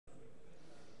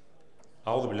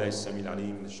أعوذ بالله السميع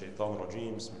العليم من الشيطان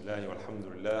الرجيم. بسم الله والحمد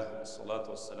لله والصلاة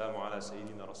والسلام على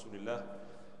سيدنا رسول الله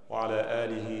وعلى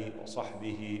آله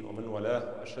وصحبه ومن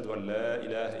والاه. أشهد أن لا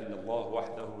إله إلا الله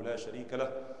وحده لا شريك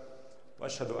له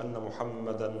وأشهد أن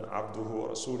محمدا عبده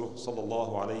ورسوله صلى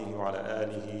الله عليه وعلى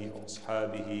آله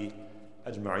وأصحابه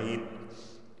أجمعين.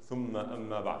 ثم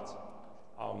أما بعد.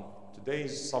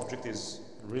 Today's subject is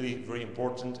really very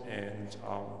important and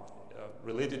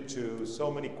related to so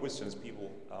many questions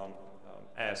people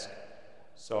ask.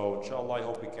 So inshallah, I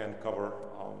hope we can cover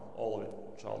all of it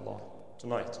inshallah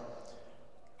tonight.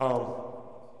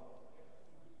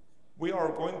 We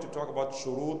are going to talk about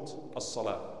shurut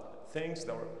as-salah, things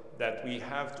that we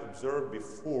have to observe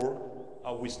before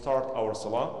we start our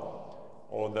salah,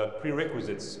 or the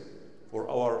prerequisites for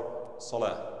our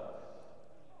salah.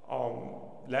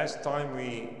 Last time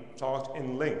we talked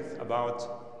in length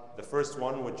about the first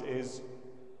one, which is,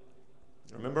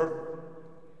 remember?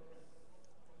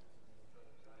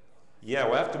 Yeah,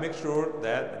 we have to make sure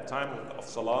that the time of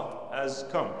salah has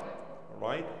come, all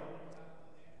right?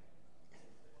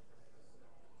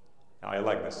 I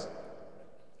like this.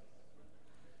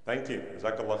 Thank you.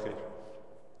 Jazakallah khair.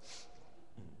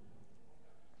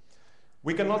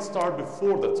 We cannot start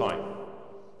before the time,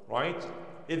 right?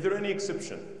 Is there any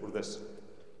exception for this?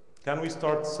 Can we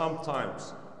start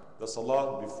sometimes the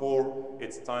salah before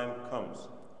its time comes?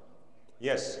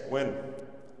 Yes, when?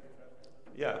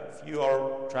 Yeah, if you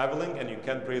are traveling and you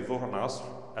can pray Dhuhr and Asr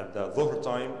at the Dhuhr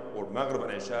time, or Maghrib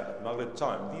and Isha at Maghrib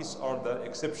time, these are the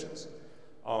exceptions.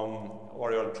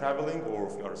 Or you are traveling, or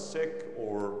if you are sick,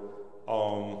 or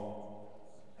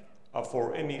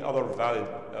for any other valid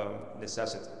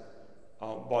necessity.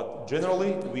 But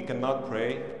generally, we cannot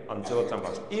pray until the time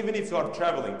comes. Even if you are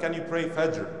traveling, can you pray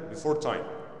Fajr before time?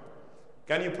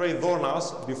 Can you pray Dhuhr and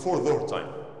Asr before Dhuhr time?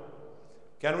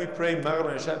 Can we pray Maghrib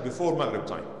and Isha before Maghrib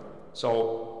time?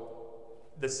 So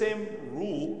the same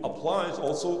rule applies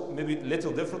also, maybe a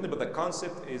little differently, but the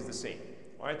concept is the same,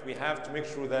 right? We have to make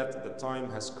sure that the time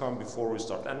has come before we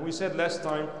start. And we said last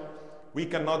time, we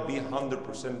cannot be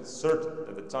 100% certain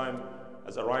that the time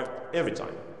has arrived every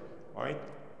time, right?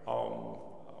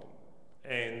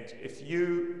 And if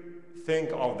you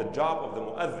think of the job of the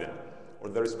mu'adhin, or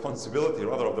the responsibility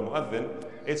rather of the mu'adhin,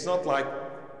 it's not like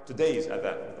today's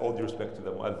adhan, with all due respect to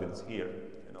the mu'adhins here,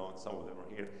 some of them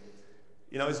are here.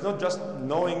 It's not just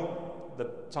knowing the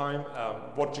time,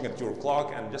 watching at your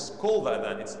clock and just call the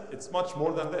adhan. It's much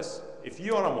more than this. If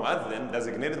you are a mu'adhin,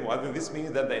 designated mu'adhin, this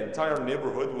means that the entire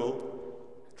neighborhood will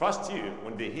trust you.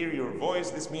 When they hear your voice,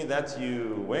 this means that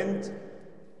you went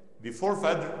before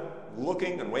Fajr,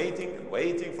 looking and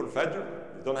waiting for Fajr.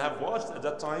 You don't have watched at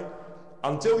that time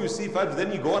until you see Fajr,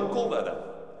 then you go and call the adhan,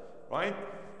 right?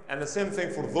 And the same thing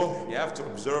for Dhuhr. You have to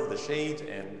observe the shade,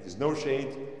 and there's no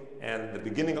shade, and the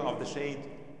beginning of the shade.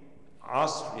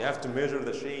 Asr, you have to measure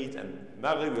the shade, and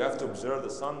Maghrib, you have to observe the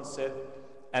sunset,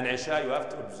 and Isha, you have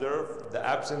to observe the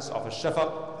absence of a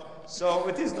shafaq. So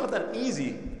it is not an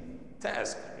easy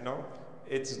task,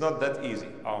 It's not that easy.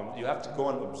 You have to go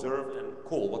and observe and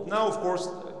call. But now, of course,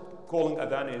 calling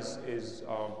adhan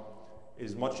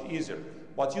is much easier.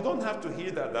 But you don't have to hear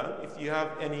the adhan if you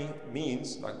have any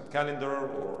means, like a calendar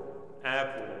or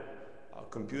app or a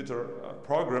computer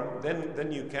program,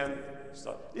 then you can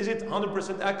start. Is it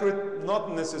 100% accurate?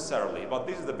 Not necessarily, but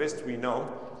this is the best we know.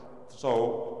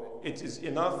 So it is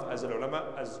enough, as our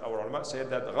ulama said,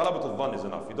 that ghalabat al-dhann is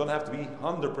enough. You don't have to be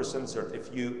 100% certain.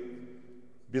 If you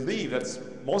believe that's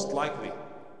most likely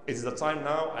it's the time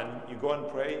now, and you go and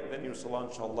pray, then your salah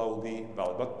inshallah will be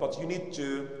valid. But you need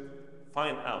to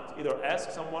find out. Either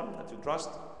ask someone that you trust,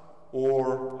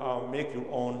 or make your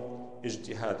own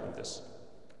ijtihad in this.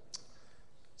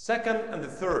 Second and the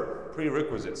third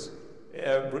prerequisites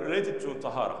related to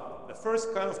tahara. The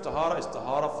first kind of tahara is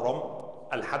tahara from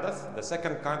al-hadath. The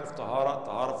second kind of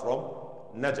tahara from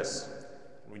najas.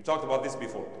 We talked about this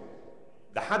before.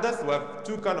 The hadath, we have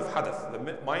two kinds of hadath, the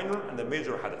minor and the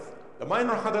major hadath. The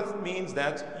minor hadath means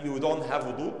that you don't have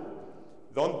wudu.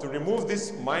 To remove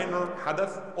this minor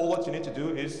hadath, all what you need to do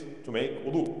is to make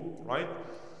wudu, right?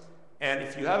 And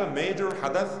if you have a major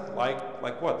hadath,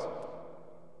 like what?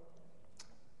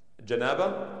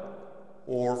 Janaba,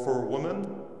 or for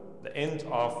women, the end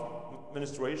of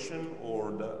menstruation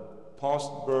or the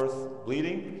post-birth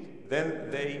bleeding, then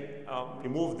they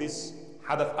remove this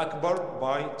hadath akbar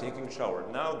by taking shower.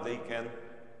 Now they can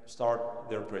start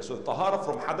their prayer. So tahara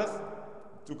from hadath,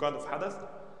 two kinds of hadath,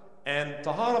 and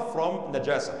tahara from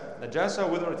najasa. Najasa,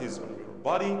 whether it is on your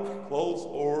body, clothes,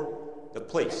 or the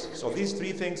place. So these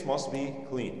three things must be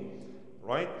clean,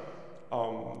 right?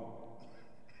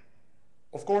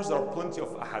 Of course, there are plenty of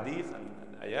ahadith and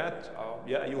الآيات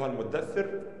يا أيها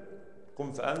المدثر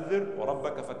قم فأنذر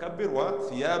وربك فكبر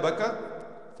وثيابك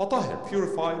فطهر.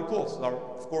 Purify your clothes. Now,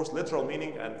 of course, literal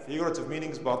meaning and figurative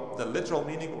meanings, but the literal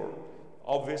meaning or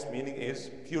obvious meaning is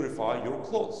purify your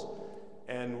clothes.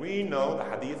 And we know the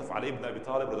hadith of Ali ibn Abi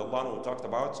Talib radiallahu anhu, who talked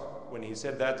about when he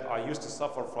said that I used to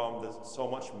suffer from so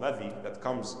much madhi that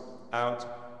comes out,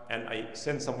 and I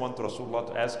sent someone to Rasulullah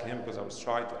to ask him because I was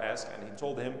shy to ask, and he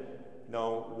told him,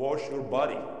 wash your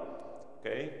body,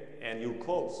 okay, and your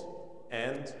clothes,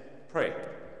 and pray,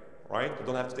 right? You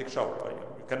don't have to take shower.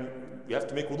 You have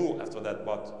to make wudu after that,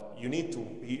 but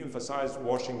he emphasized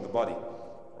washing the body,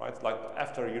 right? Like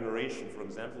after urination, for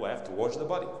example, I have to wash the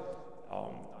body.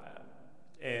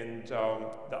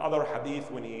 The other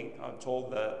hadith, when he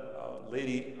told the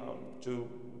lady to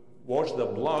wash the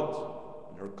blood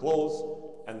in her clothes,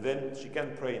 and then she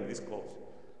can pray in these clothes.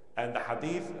 And the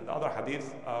other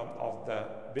hadith of the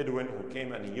Bedouin who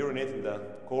came and he urinated in the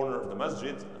corner of the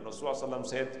masjid, and Rasulullah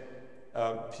said,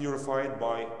 purified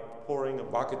by pouring a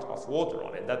bucket of water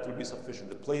on it. That will be sufficient.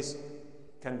 The place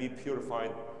can be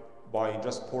purified by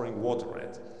just pouring water on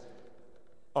it.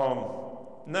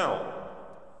 Now,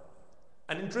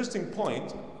 an interesting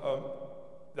point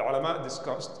the ulama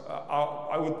discussed,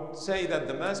 I would say that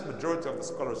the vast majority of the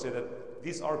scholars say that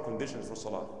these are conditions for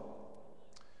salah.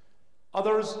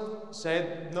 Others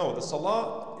said, no, the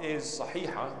salah is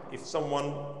sahiha if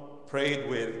someone prayed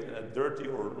with dirty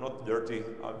or not dirty,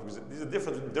 because there's a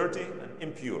difference between dirty and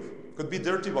impure. Could be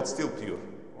dirty but still pure,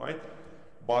 right?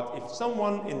 But if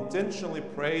someone intentionally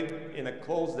prayed in a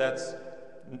clothes that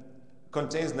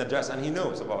contains najas and he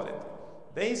knows about it,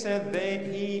 they said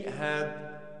he had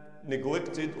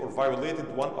neglected or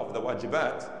violated one of the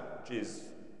wajibat, which is,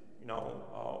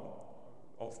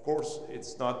 of course,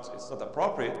 it's not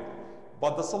appropriate,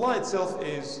 but the salah itself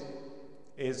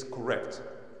is correct.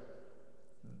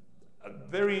 A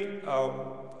very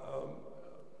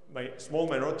small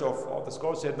minority of the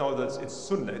scholars said no, that it's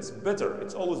sunnah, it's better,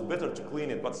 it's always better to clean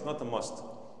it, but it's not a must.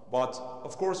 But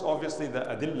of course, obviously, the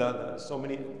adillah, so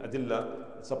many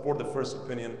adillah support the first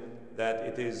opinion that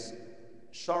it is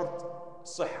shart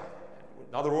sihha.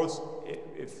 In other words,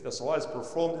 if the salah is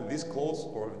performed in these clothes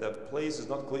or if the place is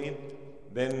not clean,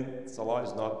 then salah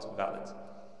is not valid.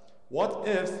 What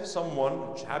if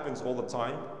someone, which happens all the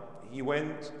time, he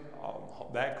went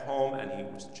back home and he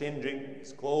was changing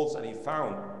his clothes and he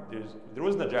found there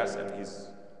was najasa in his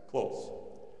clothes,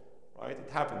 right? It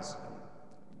happens.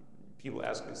 People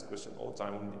ask this question all the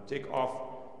time when they take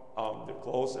off their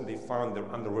clothes and they found their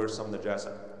underwear some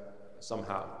najasa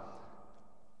somehow.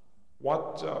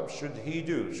 What should he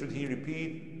do? Should he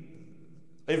repeat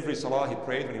every salah he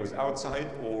prayed when he was outside,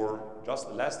 or just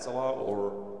the last salah,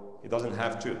 or he doesn't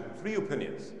have to? Three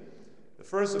opinions. The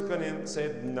first opinion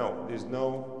said no, there's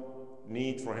no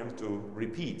need for him to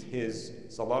repeat his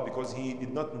salah because he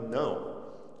did not know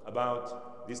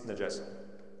about this najasa.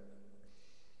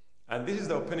 And this is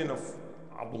the opinion of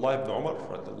Abdullah ibn Umar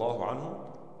radiallahu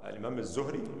anhu, Imam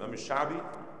al-Zuhri, Imam al-Sha'bi,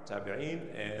 Tabi'een,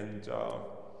 and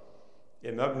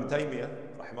Imam ibn Taymiyyah,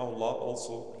 rahimahullah,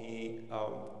 also he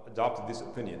adopted this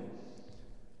opinion.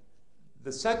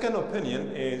 The second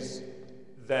opinion is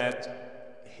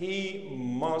that he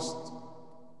must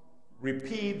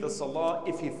repeat the salah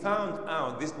if he found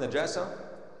out this najasa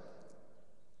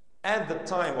at the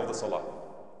time of the salah.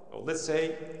 So let's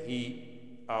say he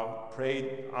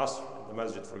prayed Asr in the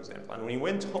masjid, for example, and when he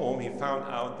went home he found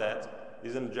out that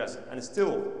there's a najasa and it's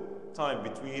still time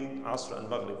between Asr and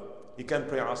Maghrib. He can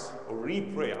pray Asr or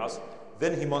re-pray Asr,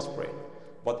 then he must pray.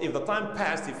 But if the time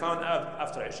passed, he found out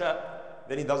after Isha,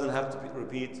 then he doesn't have to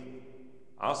repeat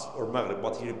Asr or Maghrib,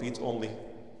 but he repeats only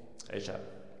Isha.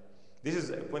 This is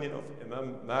the opinion of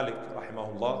Imam Malik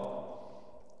rahimahullah.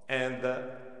 And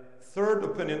the third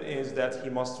opinion is that he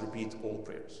must repeat all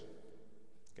prayers.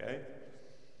 Okay?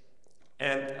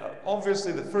 And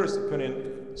obviously the first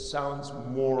opinion sounds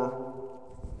more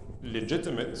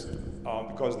legitimate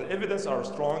because the evidence are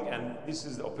strong, and this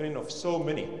is the opinion of so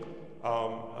many.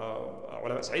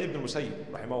 Sa'id ibn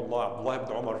Musayyib rahimahullah, Abdullah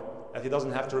ibn Umar, that he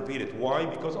doesn't have to repeat it. Why?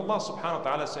 Because Allah subhanahu wa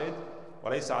ta'ala said,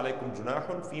 وَلَيْسَ عَلَيْكُمْ جُنَاحٌ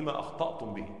فِيمَا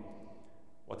أَخْطَأْتُمْ بِهِ.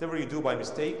 Whatever you do by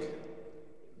mistake,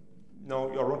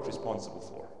 no, you're not responsible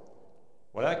for.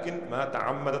 وَلَكِنْ مَا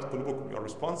تَعَمَّدَتْ قُلُوبُكُمْ. You're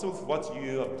responsible for what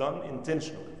you have done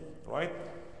intentionally, right?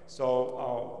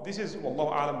 So this is,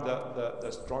 wallahu alam,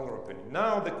 the stronger opinion.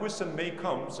 Now the question may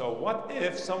come, so what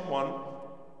if someone,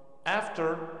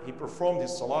 after he performed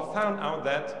his salah, found out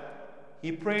that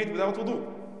he prayed without wudu?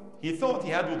 He thought he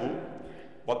had wudu,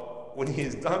 but when he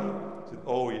is done, he said,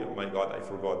 oh yeah, my God, I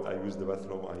forgot, I used the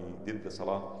bathroom, I did the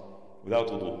salah without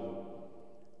wudu.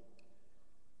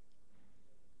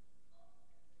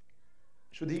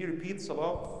 should he repeat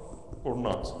salah or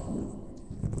not?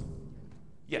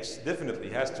 Yes, definitely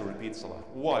he has to repeat salah.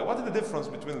 Why? What is the difference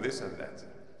between this and that?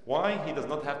 Why he does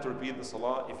not have to repeat the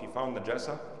salah if he found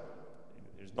najasa,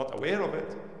 he's not aware of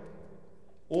it,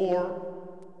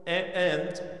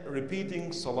 and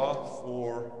repeating salah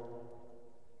for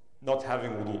not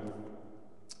having wudu?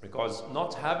 Because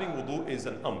not having wudu is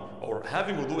an amr, or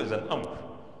having wudu is an amr.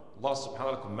 Allah subhanahu wa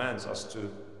ta'ala commands us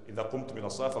to إِذَا قُمْتُمْ إِلَى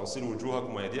الصَّلَاةِ فَاغْسِلُوا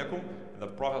وُجُوهَكُمْ وَأَيْدِيَكُمْ. And the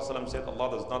Prophet ﷺ said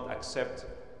Allah does not accept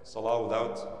salah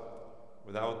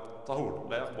without tahur.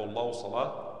 لا يقبل الله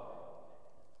صلاة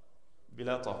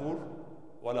بلا طهور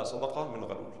ولا صدقة من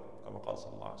غلول كما قال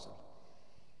صلى الله عليه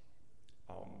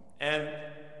وسلم. And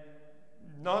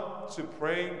not to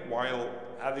pray while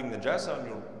having najasa on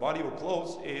your body or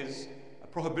clothes is a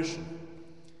prohibition.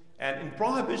 And in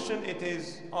prohibition, it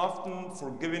is often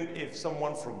forgiven if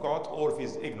someone forgot or if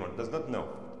he's ignorant, does not know.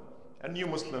 A new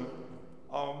Muslim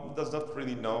does not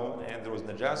really know, and there was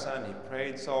najasa and he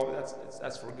prayed, so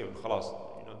that's forgiven. Khalas,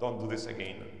 don't do this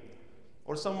again.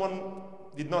 Or someone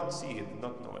did not see it, did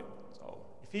not know it. So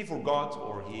if he forgot,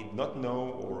 or he did not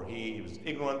know, or he was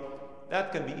ignorant,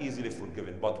 that can be easily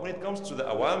forgiven. But when it comes to the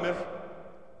awamir,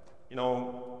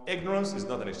 ignorance is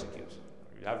not an excuse.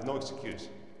 You have no excuse.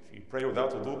 If you pray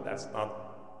without wudu, that's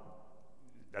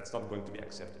not going to be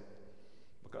accepted.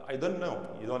 Because I don't know.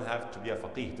 You don't have to be a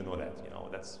faqih to know that.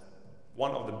 That's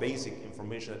one of the basic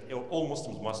information that all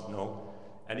Muslims must know.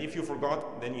 And if you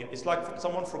forgot, then it's like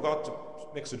someone forgot to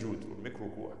make sujood or make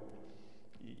ruku'.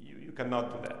 You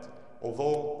cannot do that.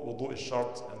 Although wudu is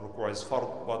shart and ruku' is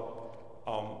fard, but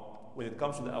when it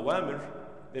comes to the awamir,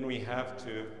 then we have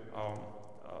to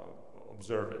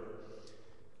observe it.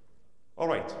 All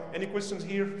right, any questions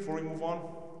here before we move on?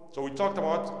 So we talked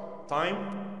about time,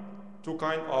 two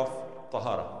kinds of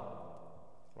tahara,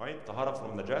 right? Tahara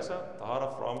from najasa,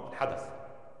 tahara from hadath.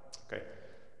 Okay.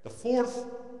 The fourth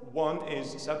one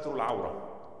is satrul awra.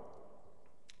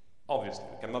 Obviously,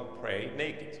 we cannot pray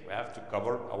naked. We have to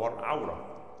cover our awra.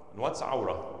 And what's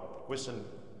awra? The question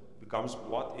becomes,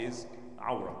 what is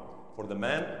awra for the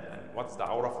man, and what's the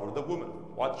awra for the woman?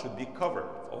 What should be covered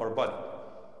for our body?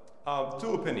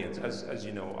 Two opinions, as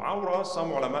you know. Awra,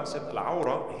 some ulama said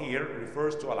al-awra here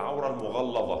refers to al-awra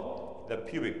al-mughallada, the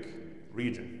pubic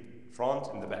region, front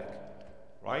and the back,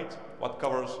 right? What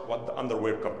the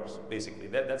underwear covers, basically.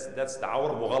 That's the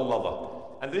awra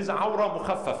mughallada. And there is awra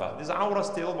mukhaffafa. There is awra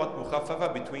still, but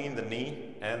mukhaffafa between the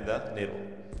knee and the navel,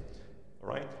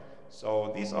 right?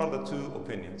 So these are the two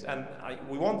opinions. And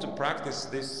we want to practice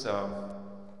this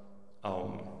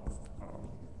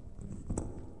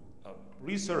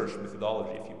research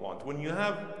methodology, if you want. When you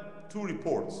have two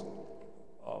reports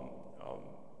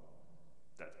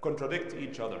that contradict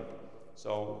each other,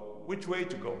 so which way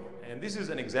to go? And this is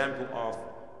an example of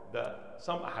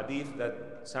some hadith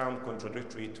that sound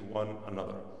contradictory to one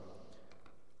another.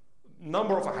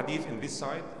 Number of hadith in this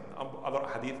side, and other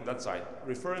hadith in that side,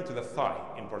 referring to the thigh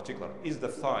in particular. Is the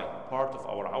thigh part of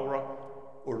our awra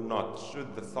or not?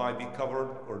 Should the thigh be covered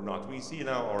or not? We see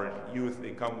now our youth,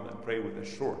 they come and pray with a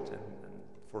short, and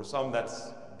for some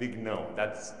that's big no.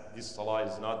 This salah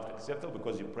is not acceptable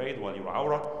because you prayed while your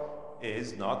awra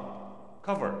is not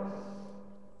covered.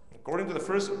 According to the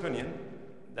first opinion,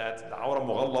 that the awra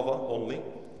mughallada only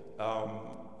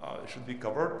should be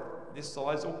covered, this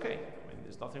salah is okay.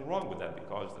 There's nothing wrong with that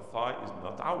because the thigh is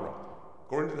not awra.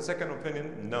 According to the second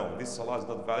opinion, no, this salah is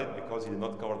not valid because he did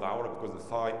not cover the awra, because the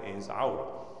thigh is awra.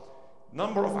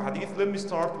 Number of hadith, let me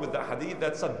start with the hadith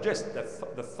that suggests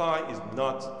that the thigh is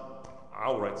not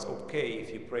awra. It's okay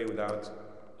if you pray without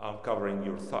covering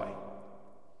your thigh.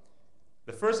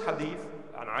 The first hadith,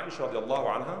 an Aisha radiallahu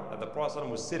anha, that the Prophet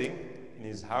was sitting in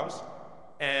his house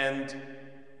and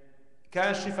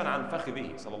kashifan an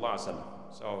fakhidihi sallallahu alaihi wasallam.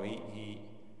 So he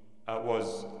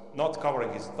was not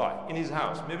covering his thigh in his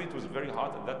house. Maybe it was very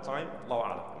hot at that time, Allahu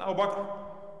a'lam. And Abu Bakr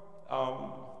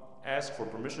asked for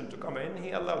permission to come in.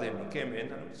 He allowed him. He came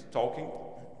in and was talking.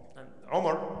 And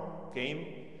Umar came.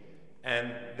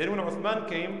 And then when Uthman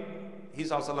came, he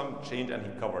changed and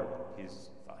he covered his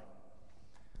thigh.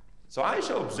 So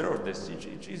Aisha observed this.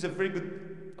 She's a very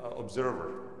good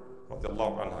observer.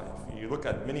 If you look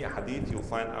at many hadith, you'll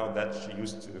find out that she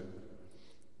used to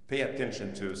pay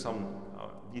attention to some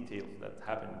details that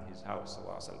happened in his house.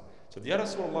 So Ya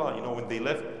Rasulullah, when they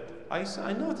left,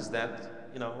 I noticed that,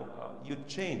 you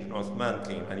changed when Uthman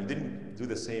came, and you didn't do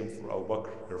the same for Abu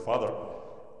Bakr, her father,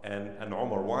 and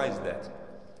Umar. Why is that?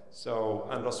 So,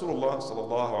 and Rasulullah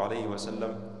sallallahu alayhi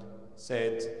wasallam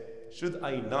said, should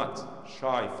I not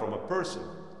shy from a person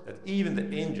that even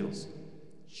the angels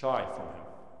shy from him?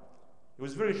 He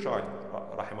was very shy,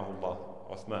 rahimahullah,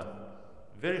 Uthman.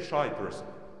 very shy person.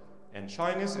 And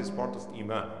shyness is part of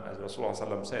Iman, as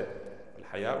Rasulullah said,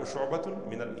 Al-haya'u shu'batun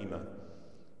min al-Iman.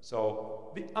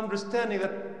 So the understanding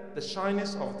that the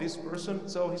shyness of this person,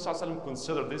 so he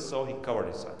considered this, so he covered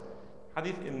his side.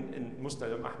 Hadith in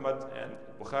Musnad Ahmad and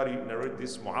Bukhari narrate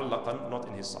this mu'allaqan, not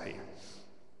in his Sahih.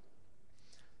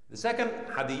 The second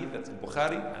hadith that's in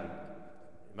Bukhari and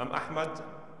Imam Ahmad and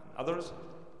others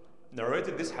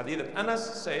narrated this hadith that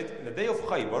Anas said, in the day of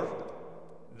Khaybar,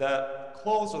 the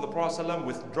clothes of the Prophet ﷺ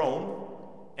withdrawn,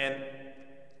 and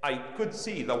I could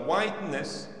see the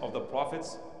whiteness of the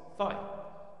Prophet's thigh.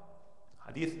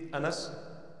 Hadith Anas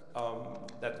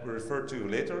that we refer to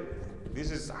later,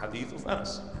 this is the hadith of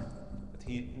Anas. That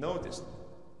he noticed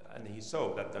and he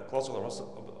saw that the clothes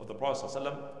of the Prophet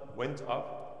ﷺ went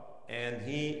up, and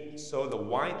he saw the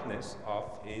whiteness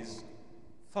of his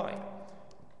thigh.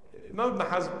 Imam Ibn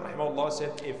Hazm rahimahullah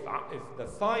said, if the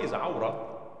thigh is awra,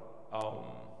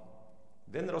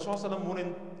 then the Rasulullah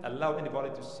wouldn't allow anybody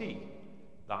to see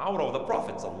the awra of the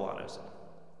Prophet sallallahu alaihi wasallam,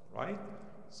 right?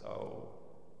 So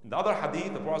in the other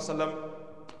hadith, the Prophet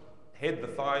hit the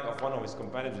thigh of one of his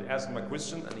companions. He asked him a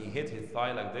question, and he hit his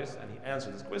thigh like this, and he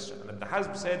answered this question. And Ibn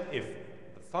Hazm said, if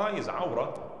the thigh is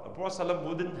awra, the Prophet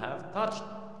wouldn't have touched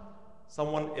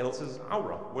someone else's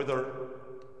awra, whether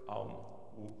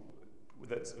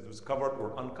that it was covered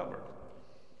or uncovered.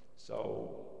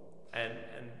 So, and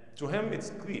to him it's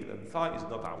clear that the thigh is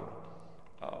not awra.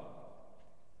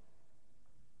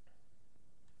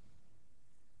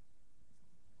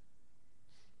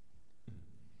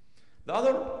 The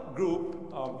other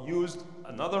group used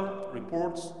another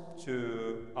reports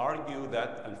to argue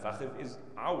that al-fakhidh is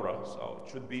awra, so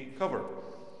it should be covered.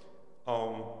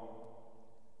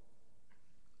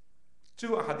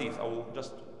 Two hadith, I will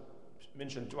just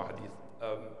mention two hadith.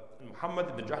 Muhammad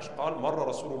ibn Jahsh قال مر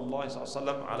رسول الله صلى الله عليه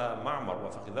وسلم على معمر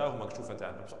وفخذاه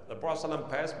مكشوفتان. The Prophet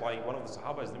passed by one of the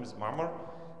Sahaba, his name is Ma'mar,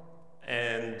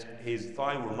 and his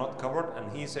thigh were not covered,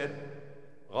 and he said,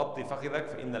 غطي فخذك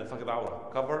فإن الفخذ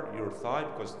عورة. Cover your thigh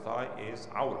because thigh is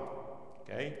awra.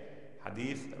 Okay?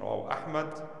 Hadith رواه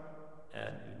Ahmad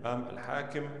and Imam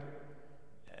al-Hakim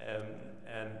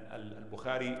and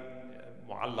al-Bukhari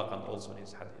mu'allaqan also in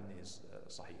his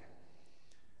Sahih.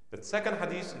 The second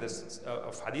hadith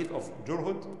of hadith of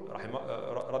Jurhud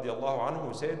radiyallahu anhu,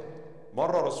 who said,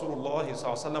 مر رسول الله صلى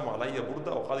الله عليه وسلم علي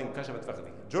بردة وقد انكشفت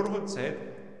فخذي. Jurhud said,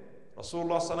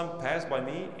 Rasulullah sallam passed by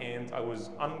me and I was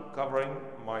uncovering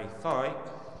my thigh,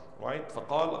 right?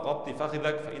 فقال غطي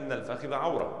فخذك فإن الفخذ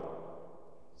عورة.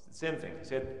 It's the same thing. He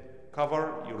said,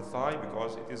 cover your thigh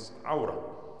because it is awra.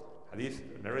 Hadith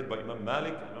narrated by Imam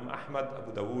Malik, Imam Ahmad,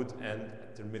 Abu Dawood, and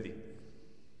Tirmidhi.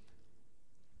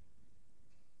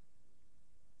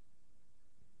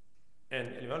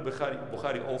 And Imam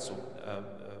Bukhari also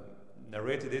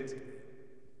narrated it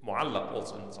mu'allaq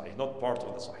also in Sahih, not part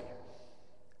of the Sahih.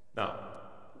 Now,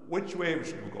 which way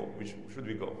should we go? Which should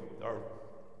we go? There are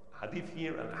hadith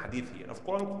here and hadith here. Of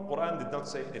course, Quran did not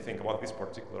say anything about this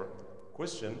particular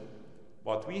question,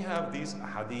 but we have these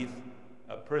hadith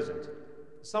present.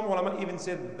 Some ulama even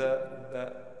said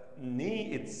the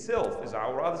knee itself is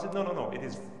awra. Others said no. It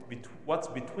is what's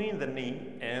between the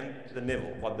knee and the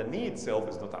navel, but the knee itself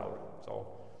is not awra.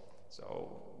 So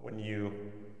when you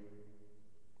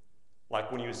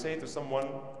say to someone,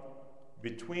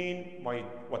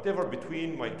 whatever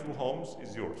between my two homes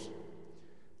is yours,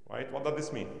 right? What does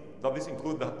this mean? Does this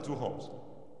include the two homes?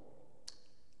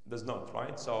 It does not,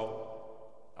 right? So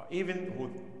even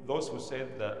those who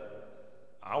said that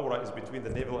awra is between the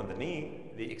navel and the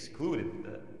knee, they excluded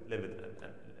the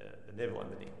navel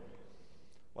and the knee.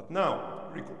 But now,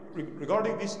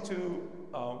 regarding these two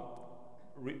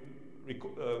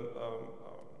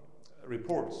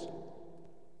reports,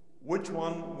 which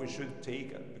one we should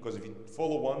take? Because if you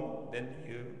follow one, then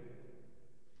you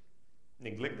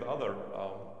neglect the other.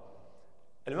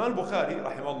 Imam Bukhari,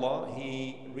 rahimahullah,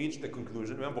 he reached the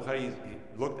conclusion. Imam Bukhari he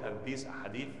looked at this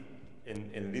hadith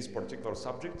in this particular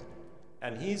subject,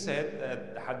 and he said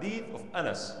that the hadith of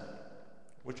Anas,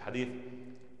 which hadith?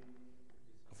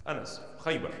 Of Anas,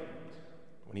 Khaybar,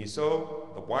 when he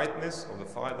saw the whiteness of the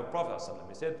thigh of the Prophet,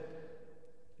 he said,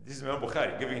 this is Imam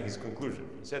Bukhari giving his conclusion.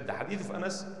 He said the hadith of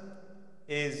Anas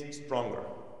is stronger.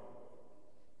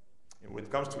 And when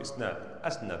it comes to isnad,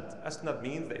 asnad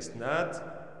means the isnad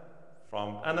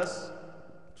from Anas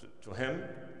to him.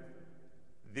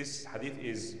 This hadith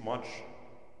is much,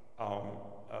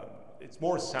 it's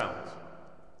more sound,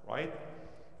 right?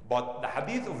 But the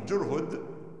hadith of Jurhud,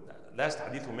 last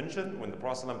hadith we mentioned, when the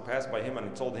Prophet passed by him and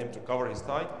he told him to cover his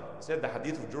thigh, he said the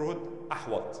hadith of Jurhud,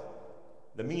 ahwat.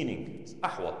 The meaning is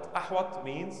ahwat. Ahwat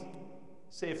means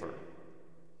safer.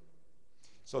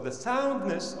 So the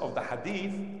soundness of the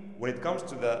hadith, when it comes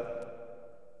to the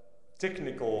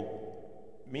technical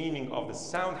meaning of the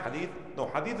sound hadith, no,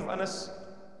 hadith of Anas,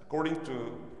 according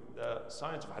to the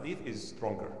science of hadith, is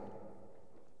stronger.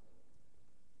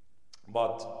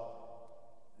 But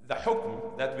the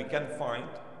hukm that we can find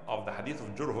of the hadith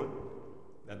of Jurhud,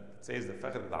 that says the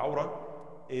fakhr al-awra,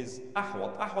 is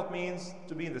ahwat. Ahwat means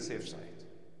to be in the safe side.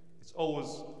 It's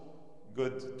always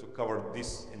good to cover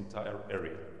this entire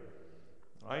area,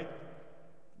 right?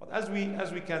 But as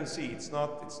we can see, it's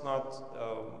not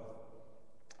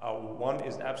one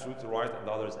is absolutely right and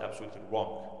the other is absolutely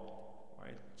wrong,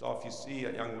 right? So if you see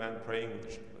a young man praying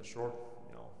with a short,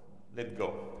 let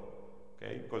go,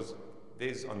 okay? Because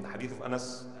based on the hadith of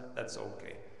Anas, that's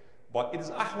okay. But it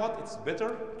is ahwat, it's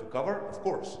better to cover, of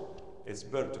course. It's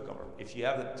better to cover. If you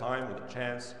have the time or the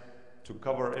chance to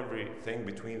cover everything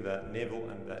between the navel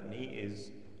and the knee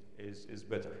is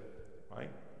better, right?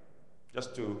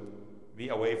 Just to be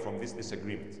away from this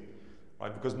disagreement,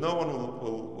 right? Because no one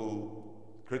will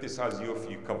criticize you if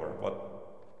you cover,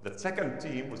 but the second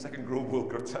team or second group will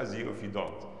criticize you if you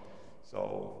don't.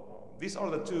 So these are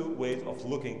the two ways of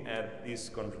looking at these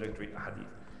contradictory hadith.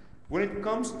 When it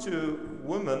comes to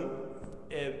women,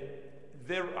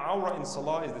 their awra in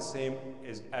salah is the same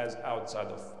as outside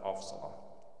of salah,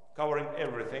 covering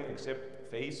everything except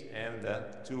face and the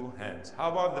two hands. How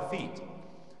about the feet?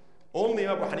 Only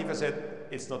Abu Hanifa said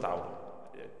it's not awra.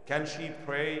 Can she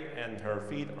pray and her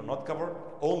feet are not covered?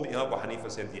 Only Abu Hanifa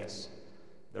said yes.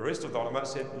 The rest of the ulama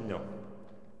said no.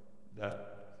 The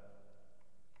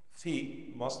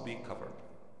feet must be covered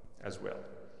as well.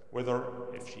 Whether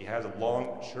if she has a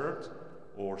long shirt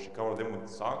or she covers them with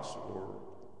socks or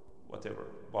whatever.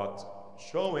 But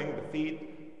showing the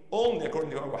feet only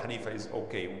according to Abu Hanifa is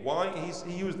okay. Why?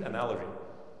 He used analogy.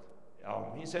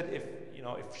 He said if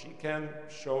she can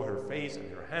show her face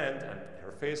and her hand, and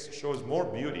her face shows more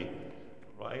beauty,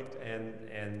 right? And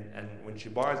when she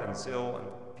buys and sells,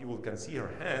 and people can see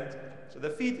her hand, so the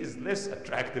feet is less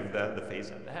attractive than the face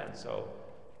and the hand. So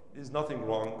there's nothing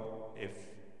wrong if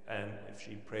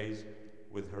she prays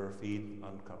with her feet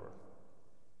uncovered.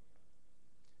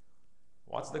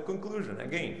 What's the conclusion?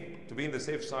 Again, to be in the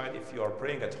safe side, if you are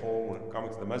praying at home or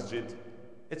coming to the masjid,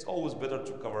 it's always better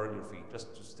to cover your feet,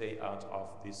 just to stay out of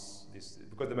this,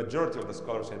 because the majority of the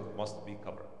scholars said it must be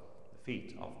covered, the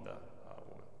feet of the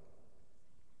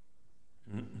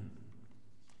woman.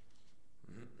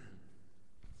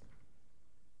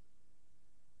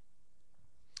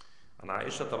 And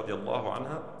Aisha radiallahu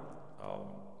anha,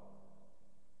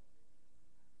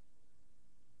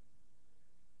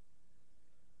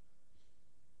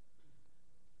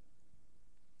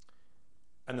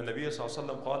 أن النبي صلى الله عليه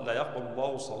وسلم قال لا يقبل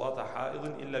الله صلاة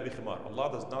حائض إلا بخمار.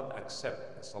 Allah does not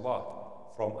accept the salah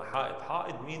from a ha'id.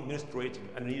 Ha'id means menstruating,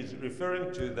 and he is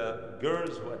referring to the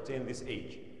girls who attain this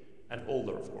age and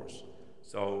older, of course.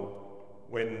 So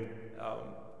when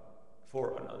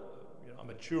for a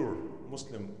mature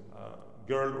Muslim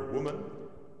girl or woman,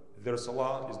 their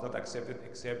salah is not accepted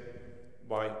except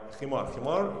by khimar.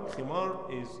 Khimar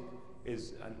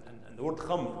is and the word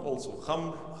khamr also.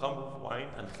 Khamr, wine,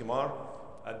 and khimar.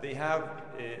 They have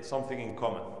something in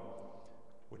common,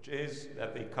 which is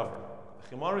that they cover.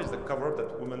 The khimar is the cover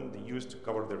that women they use to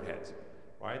cover their heads,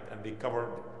 right? And they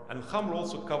cover, and khamr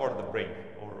also cover the brain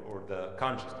or the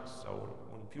consciousness. So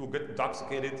when people get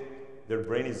intoxicated, their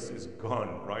brain is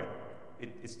gone, right?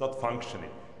 It's not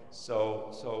functioning. So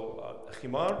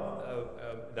khimar,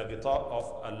 the ghita of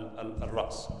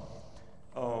al-ras.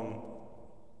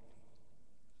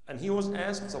 And he was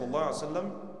asked, sallallahu alaihi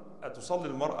wasallam, أتصلي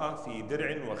المرأة في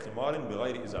درع وخمار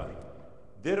بغير إزار.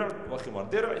 درع وخمار.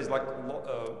 Dir'a is like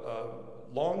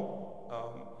long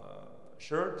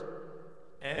shirt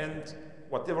and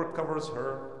whatever covers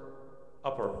her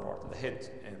upper part, the head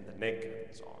and the neck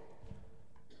and so on.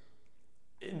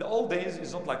 In the old days,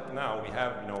 it's not like now. We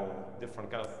have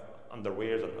different kind of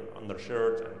underwears and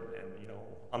undershirts and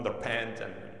underpants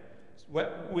and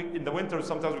in the winter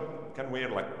sometimes we can wear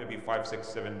like maybe 5, 6,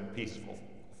 7 pieces of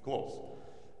clothes.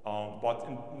 But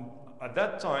at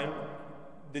that time,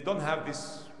 they don't have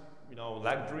this,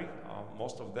 luxury,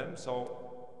 most of them. So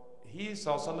he,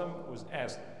 sallallahu was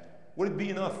asked, would it be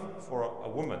enough for a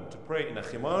woman to pray in a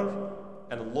khimar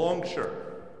and a long shirt?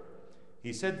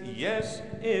 He said, yes,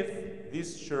 if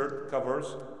this shirt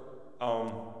covers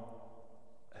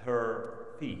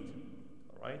her feet,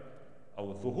 all right?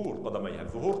 أو ظهور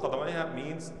قدميها. ظهور قدميها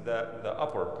means the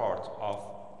upper part of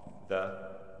the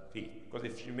feet. Because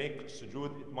if you make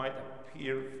sujood, it might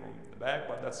appear from the back,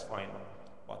 but that's fine.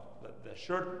 But the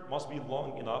shirt must be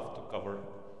long enough to cover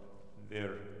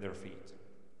their feet.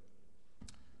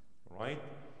 Right?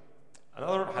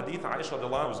 Another hadith, Aisha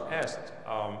radiallahu anha was asked,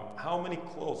 how many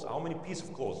clothes, how many pieces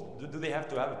of clothes do they have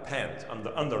to have a pant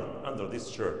under this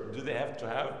shirt? Do they have to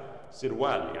have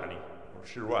sirwal, yani, or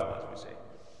shirwal, as we say?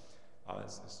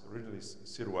 It's originally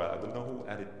sirwal. I don't know who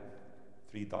added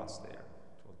 3 dots there.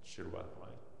 Shirwal,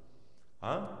 right?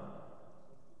 Huh?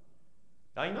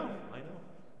 I know,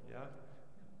 yeah.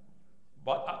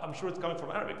 But I'm sure it's coming from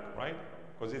Arabic, right?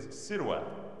 Because it's sirwal,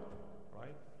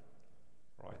 right?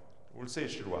 Right. We'll say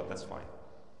shirwal, that's fine.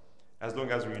 As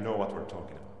long as we know what we're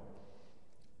talking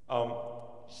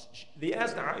about. They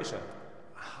asked Aisha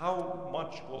how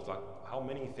much clothes, like how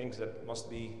many things that must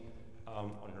be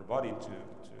on her body to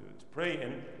pray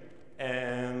in.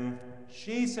 And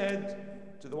she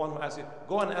said to the one who asked it,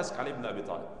 go and ask Ali ibn Abi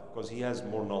Talib, because he has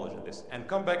more knowledge in this, and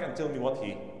come back and tell me what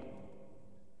he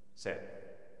said.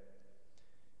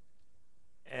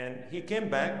 And he came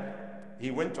back, he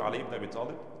went to Ali ibn Abi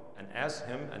Talib and asked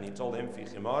him, and he told him, fi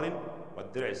khimarin wa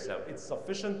dir'i sab. It's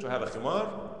sufficient to have a khimar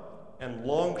and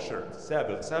long shirt.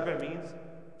 Sabi means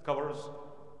covers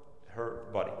her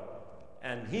body.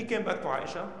 And he came back to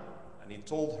Aisha and he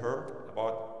told her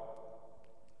about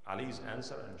Ali's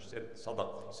answer, and she said,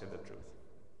 Sadaq, he said the truth.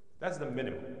 That's the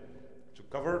minimum, to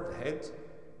cover the head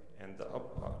and the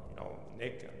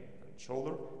neck and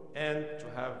shoulder, and to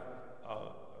have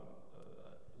a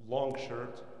long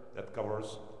shirt that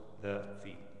covers the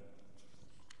feet.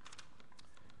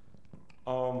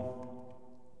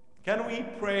 Can we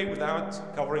pray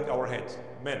without covering our head?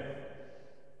 Men.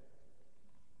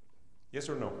 Yes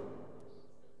or no?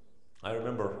 I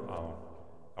remember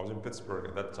I was in Pittsburgh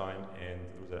at that time, and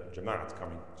there was a Jama'at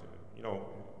coming to,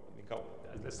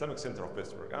 the Islamic Center of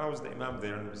Pittsburgh. I was the Imam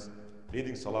there and was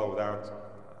leading Salah without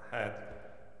a hat.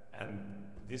 And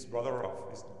this brother of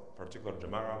this particular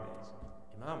Jama'at is,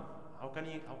 Imam, how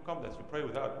come that you pray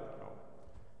without,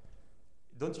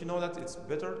 Don't you know that it's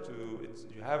better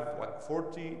you have like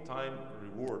 40-time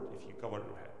reward if you cover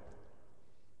your head?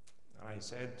 And I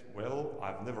said, well,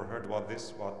 I've never heard about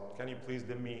this, but can you please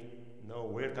let me know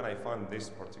where can I find this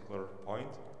particular point?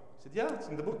 He said, yeah, it's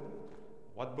in the book.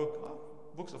 What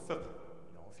book? Books of fiqh.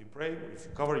 If you pray, if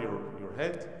you cover your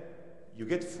head, you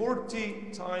get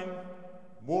 40 times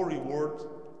more reward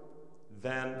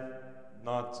than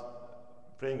not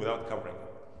praying without covering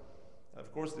it.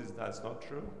 Of course, that's not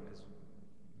true. It's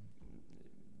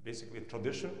basically a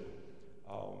tradition.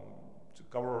 To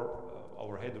cover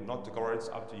our head or not to cover, it's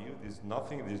up to you. There's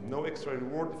no extra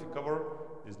reward if you cover.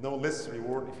 There's no less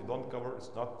reward if you don't cover.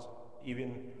 It's not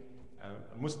even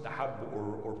mustahab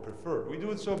or preferred. We do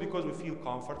it so because we feel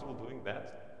comfortable doing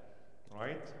that,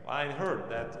 right? I heard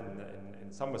that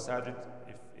in some masajid,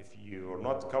 if you are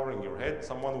not covering your head,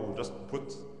 someone will just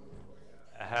put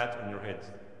a hat on your head,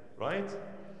 right?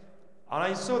 And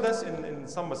I saw this in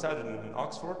some masajid in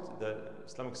Oxford, the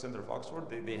Islamic Center of Oxford.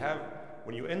 They have,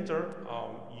 when you enter,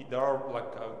 there are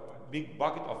like a big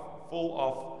bucket full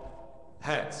of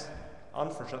hats.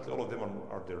 Unfortunately, all of them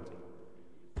are dirty.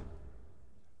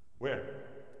 Where?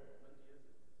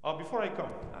 Before I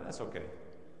come. That's okay.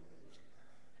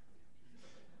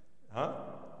 Huh?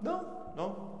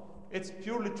 No. It's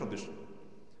purely tradition.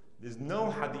 There's no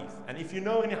hadith. And if you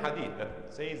know any hadith that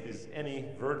says there's any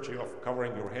virtue of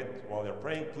covering your head while you're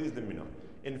praying, please let me know.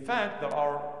 In fact, there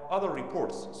are other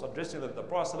reports suggesting that the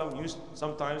Prophet ﷺ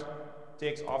sometimes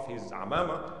takes off his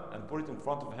amama and put it in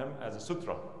front of him as a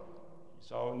sutra.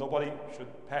 So nobody should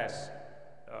pass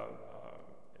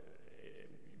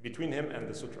between him and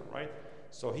the sutra, right?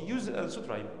 So he used it as a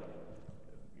sutra. It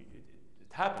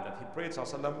happened that he prayed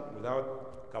ﷺ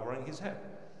without covering his head.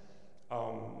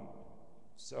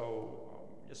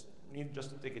 Just need to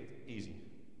take it easy,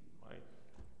 right?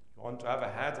 If you want to have a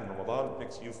hat in Ramadan, it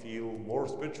makes you feel more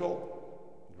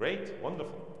spiritual, great,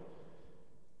 wonderful.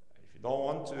 If you don't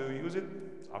want to use it,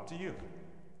 it's up to you,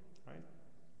 right?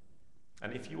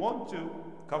 And if you want to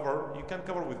cover, you can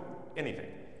cover with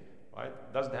anything, right?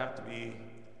 It doesn't have to be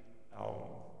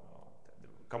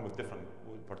come with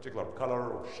particular color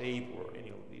or shape or any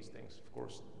of these things. Of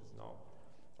course,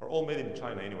 are all made in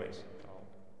China anyways.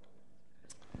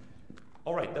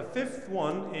 All right, the fifth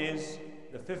one is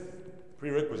the fifth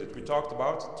prerequisite. We talked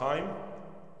about time,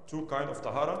 2 kinds of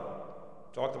tahara,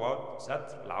 talked about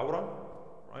satr, al-awra,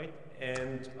 right?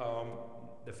 And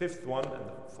the fifth one and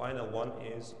the final one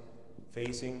is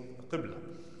facing the qibla.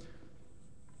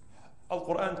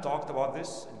 Al-Quran talked about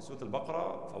this in Surah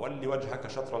Al-Baqarah, فَوَلِّ وَجْهَكَ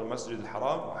شَطْرَ الْمَسْجِدِ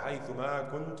الْحَرَامِ وَحَيْثُ مَا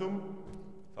كُنْتُمْ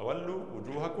فَوَلُّوا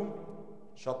وُجُوهَكُمْ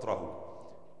شَطْرَهُ.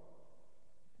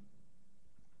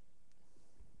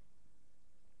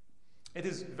 It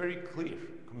is very clear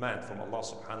command from Allah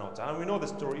subhanahu wa ta'ala. We know the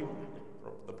story.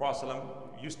 The Prophet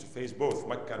ﷺ used to face both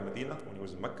Mecca and Medina when he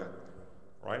was in Mecca,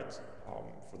 right?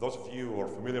 For those of you who are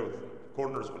familiar with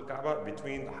corners of Al-Kaaba,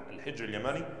 between Al-Hijr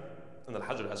al-Yamani and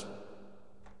Al-Hajar al-Aswad.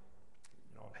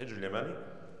 Al-Hijr al-Yamani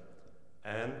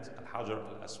and Al-Hajar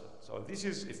al-Aswad. So this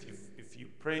is, if you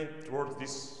pray towards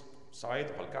this side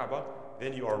of Al-Kaaba,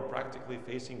 then you are practically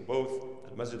facing both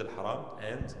Al-Masjid al-Haram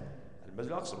and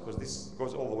Al-Masjid al-Aqsa, because this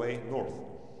goes all the way north.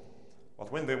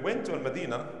 But when they went to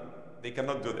Al-Madinah, they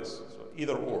cannot do this, so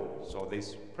either or. So they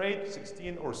prayed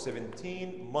 16 or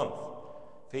 17 months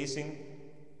facing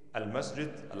Al-Masjid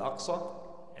al-Aqsa,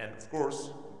 and of course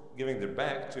giving their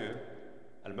back to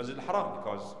Al-Masjid al-Haram,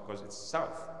 because it's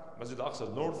south. Masjid al-Aqsa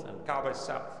is north and Kaaba is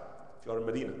south, if you are in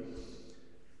Medina.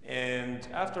 And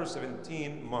after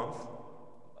 17 months,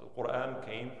 Al-Quran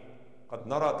came, قَدْ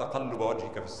نَرَى تَقَلُّبَ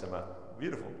وَجْهِكَ فِي السَّمَاءِ.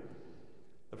 Beautiful.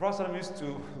 The Prophet used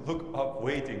to look up,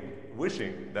 waiting,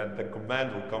 wishing that the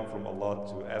command will come from Allah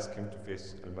to ask him to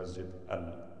face Al-Masjid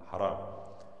al-Haram,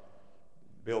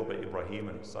 built by Ibrahim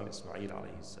and his son Ismail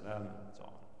alayhi salam, and so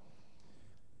on.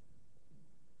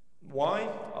 Why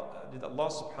did Allah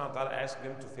subhanahu wa ta'ala ask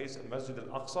them to face Al-Masjid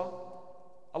al-Aqsa?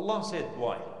 Allah said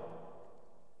why.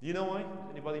 Do you know why? Does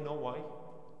anybody know why?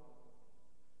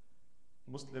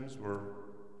 Muslims were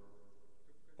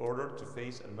ordered to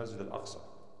face Al-Masjid al-Aqsa.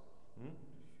 To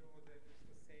show that it's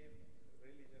the same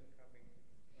religion coming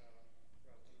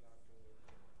from Allah to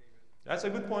David. That's a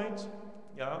good point.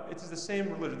 Yeah, it is the same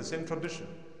religion, the same tradition.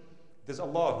 It is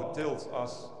Allah who tells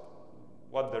us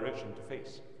what direction to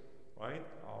face, right?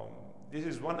 This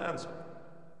is one answer.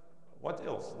 What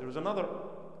else? There is another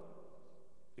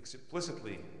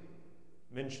explicitly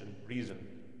mentioned reason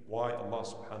why Allah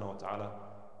subhanahu wa ta'ala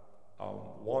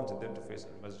wanted them to face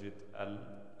Al-Masjid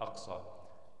al-Aqsa.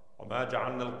 وما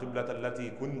جعلنا القبلة التي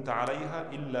كنت عليها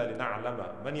إلا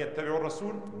لنعلم من يتبع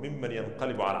الرسول ممن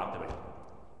ينقلب على عقبيه.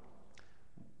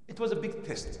 It was a big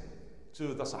test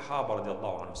to the Sahaba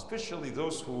radiallahu anhu, especially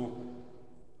those who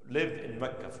lived in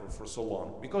Mecca for so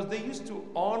long, because they used to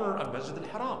honor Al-Masjid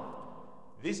al-Haram.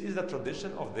 This is the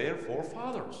tradition of their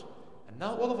forefathers. And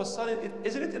now all of a sudden,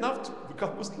 isn't it enough to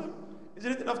become Muslim?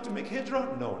 Isn't it enough to make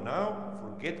hijrah? No, now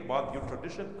forget about your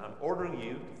tradition. I'm ordering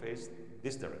you to face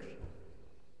this direction.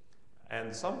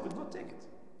 And some could not take it.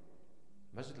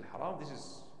 Masjid al-Haram, this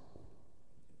is,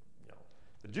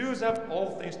 the Jews have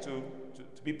all things to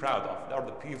be proud of. They are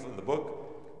the people of the book.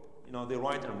 They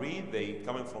write and read. They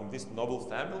coming from this noble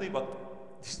family, but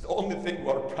this is the only thing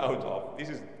we are proud of. This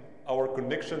is our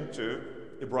connection to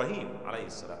Ibrahim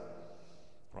alayhi salam,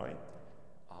 right?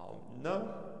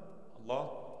 No, Allah,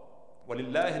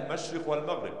 وَلِلَّهِ الْمَشْرِقُ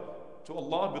وَالْمَغْرِبِ. To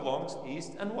Allah belongs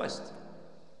east and west.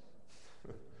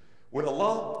 When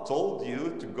Allah told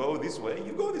you to go this way,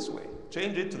 you go this way.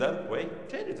 Change it to that way,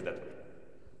 change it to that way.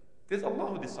 It is Allah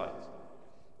who decides,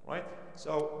 right?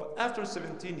 So, but after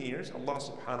 17 years, Allah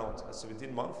subhanahu wa ta'ala,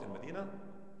 17 months in Medina,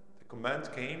 the command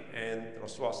came and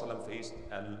Rasulullah faced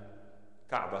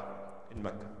Al-Kaaba in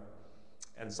Mecca.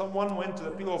 And someone went to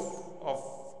the pillar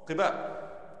of Qiba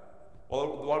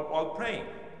while praying.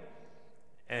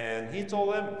 And he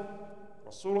told them,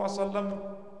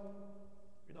 Rasulullah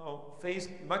faced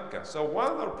Mecca. So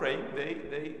while they're praying,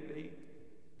 they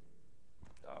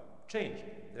changed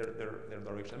their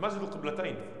direction. Masjid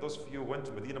al-Qiblatayn, for those of you who went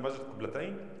to Medina, Masjid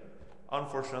al-Qiblatayn,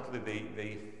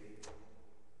 unfortunately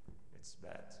it's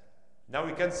bad. Now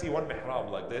we can see one mihrab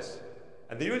like this,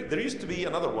 and there used to be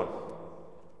another one.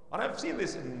 And I've seen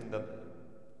this in the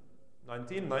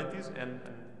 1990s and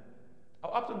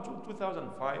up until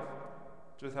 2005,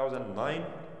 2009,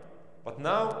 but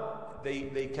now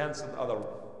they canceled other.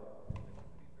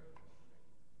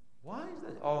 Why is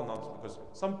that? Oh, no, because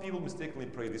some people mistakenly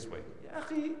pray this way. Ya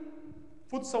akhi,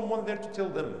 put someone there to tell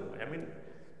them. I mean,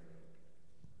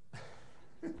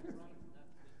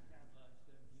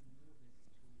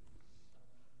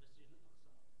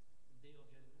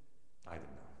 I don't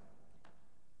know.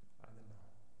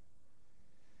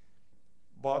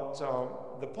 But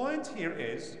the point here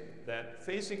is that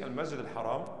facing Al-Masjid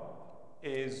al-Haram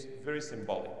is very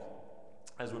symbolic,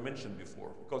 as we mentioned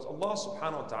before, because Allah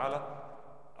subhanahu wa ta'ala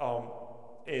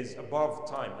is above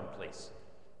time and place,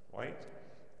 right?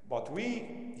 But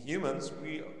we humans,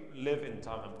 we live in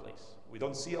time and place. We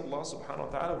don't see Allah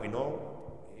subhanahu wa ta'ala. We know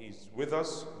He's with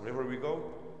us wherever we go,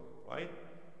 right?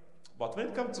 But when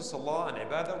it comes to Salah and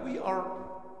Ibadah, we are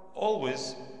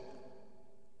always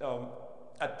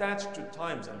attached to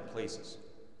times and places.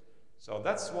 So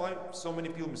that's why so many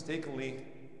people mistakenly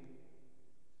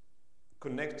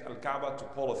connect Al-Kaaba to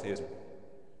polytheism.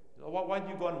 Why do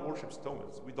you go and worship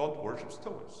stones? We don't worship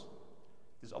stones.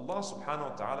 It's Allah subhanahu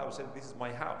wa ta'ala who said, this is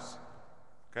my house.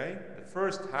 Okay? The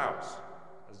first house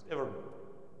has ever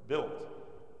built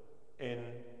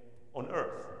on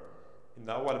earth, إن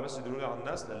أول مسجد وضع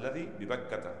الناس الذي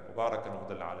ببكة مباركا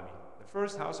وهدى للعالمين. The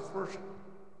first house of worship.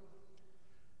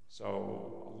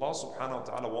 So Allah subhanahu wa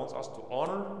ta'ala wants us to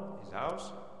honor His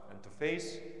house and to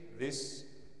face this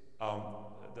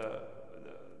the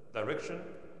direction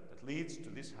that leads to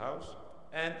this house.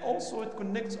 And also it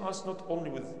connects us not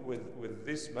only with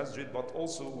this masjid but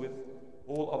also with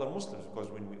all other Muslims, because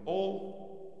when we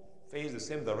all face the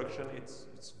same direction,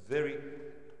 it's very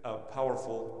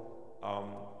powerful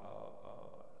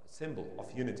symbol of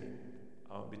unity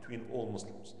between all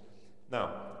Muslims. Now,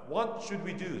 what should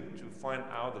we do to find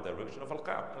out the direction of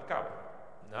Al-Kaaba?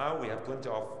 Now we have plenty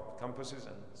of compasses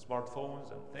and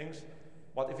smartphones and things,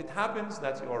 but if it happens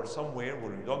that you are somewhere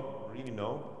where you don't really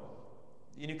know,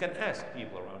 then you can ask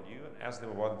people around you and ask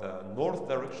them about the north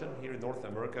direction. Here in North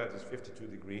America, it is 52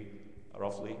 degrees,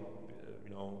 roughly,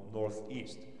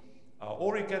 northeast.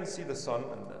 Or you can see the sun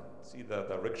and see the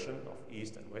direction of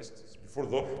east and west. It's before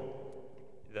Dhuhr,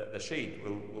 the shade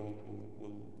will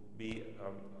be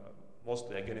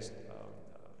mostly against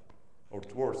or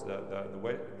towards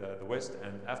the west,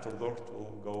 and after Dhuhr it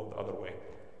will go the other way.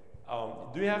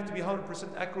 Do you have to be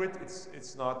 100% accurate?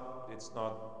 It's not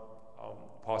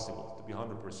possible to be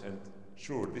 100%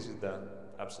 sure this is the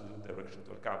absolute direction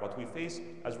to Al-Kaaba. But we face,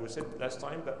 as we said last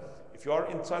time, that if you are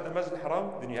inside the Masjid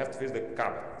al-Haram, then you have to face the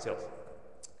Kaaba itself.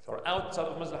 If you are outside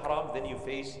of Masjid al-Haram, then you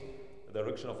face the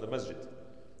direction of the Masjid.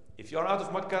 If you are out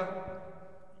of Mecca,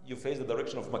 you face the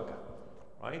direction of Mecca,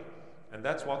 right? And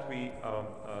that's what we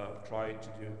try to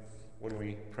do when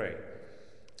we pray.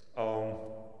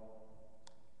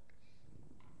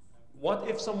 What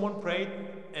if someone prayed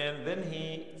and then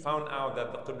he found out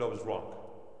that the Qibla was wrong?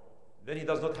 Then he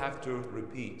does not have to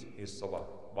repeat his salah,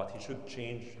 but he should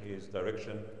change his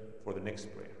direction for the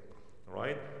next prayer. All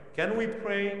right? Can we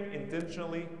pray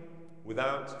intentionally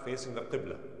without facing the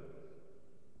Qibla?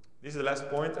 This is the last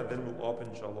point, and then we'll open,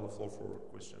 inshallah, the floor for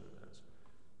questions and answers.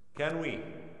 Can we?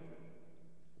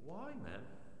 Why, man?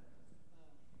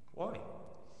 Why?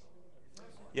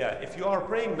 Yeah, if you are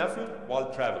praying nafil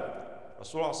while traveling,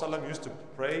 Rasulullah used to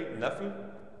pray nafil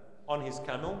on his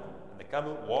camel, and the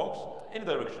camel walks in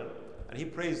the direction, and he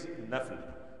prays nafil.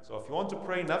 So if you want to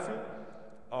pray nafil,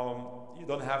 you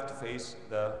don't have to face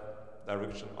the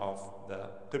direction of the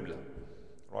Qibla,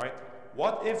 right?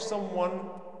 What if someone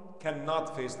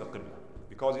cannot face the Qibla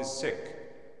because he's sick?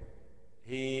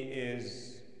 He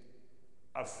is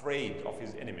afraid of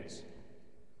his enemies.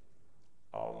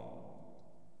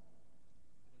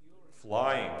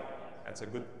 Flying, that's a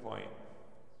good point.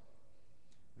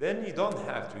 Then you don't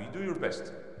have to, you do your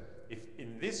best. If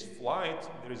in this flight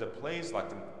there is a place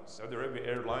like in Saudi Arabia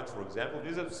Airlines, for example,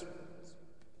 there's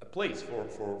a place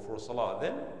for Salah,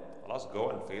 then let's go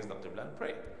and face the Qibla and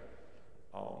pray.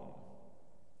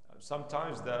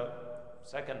 Sometimes the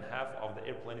second half of the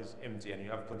airplane is empty and you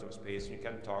have plenty of space, you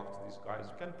can talk to these guys,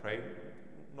 you can pray,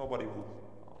 nobody will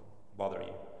bother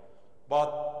you.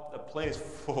 But the plane is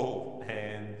full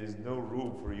and there's no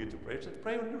room for you to pray. Just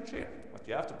pray on your chair, but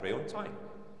you have to pray on time.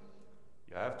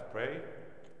 You have to pray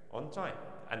on time.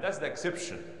 And that's the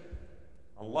exception.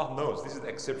 Allah knows this is the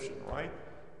exception, right?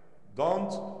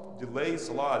 Don't delay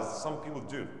Salah as some people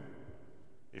do.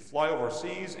 They fly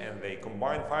overseas and they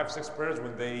combine 5-6 prayers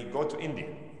when they go to India.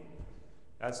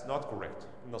 That's not correct.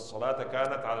 إِنَّ الصَّلَاةَ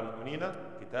كَانَتْ عَلَى الْمُؤْمِنِينَ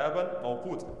كِتَابًا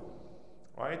مَوْقُوتًا.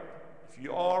 Right? If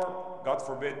you are, God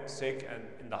forbid, sick and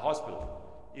in the hospital,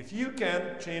 if you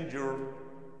can change your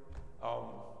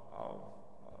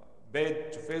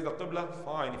bed to face the Qibla,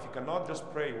 fine. If you cannot,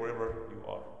 just pray wherever you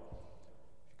are.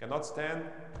 If you cannot stand,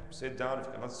 sit down. If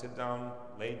you cannot sit down,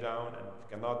 lay down. And if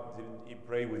you cannot, then you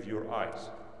pray with your eyes.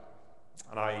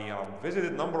 And I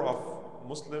visited a number of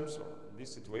Muslims in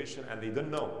this situation, and they don't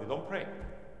know. They don't pray.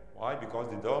 Why? Because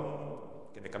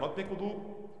they cannot make wudu,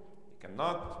 they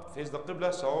cannot face the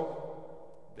Qibla, so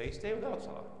they stay without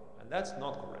Salah. And that's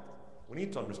not correct. We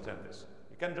need to understand this.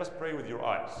 You can just pray with your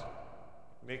eyes.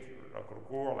 Make a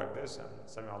ruku' like this, and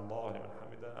Sami Allahu liman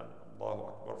hamida, and Allahu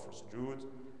Akbar for sujood,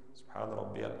 Subhana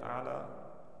Rabbiyal A'la,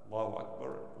 Allahu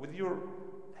Akbar, with your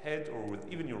head or with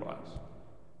even your eyes.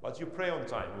 But you pray on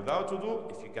time. Without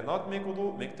wudu, if you cannot make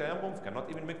wudu, make tayammum. If you cannot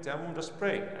even make tayammum, just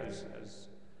pray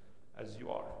as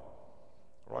you are.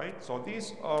 Right? So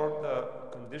these are the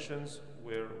conditions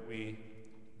where we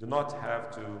do not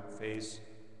have to face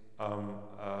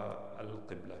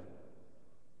al-Qibla.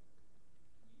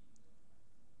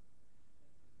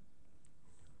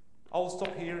 I'll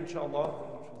stop here, inshallah.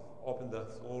 Open the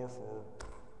floor for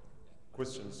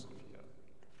questions.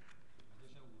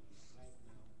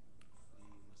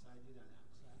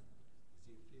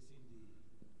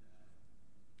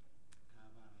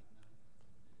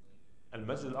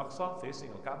 Al-Masjid al-Aqsa facing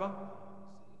al-Kaaba?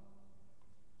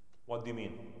 What do you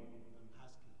mean? I'm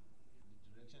asking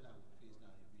the direction I would face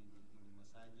now. If in the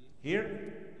masajid, Here?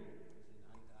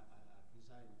 no, it's in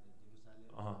Jerusalem.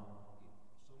 Uh-huh. Okay.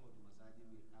 Some of the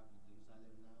masajid we have in Jerusalem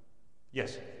now.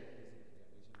 Yes. Facing the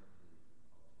direction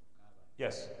of Kaaba.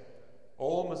 Yes.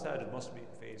 All masajid must be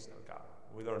faced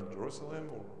al-Kaaba, whether in Jerusalem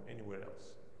or anywhere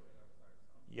else.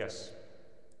 Yes.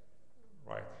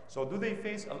 Right. So do they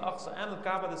face Al-Aqsa and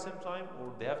Al-Kaaba at the same time,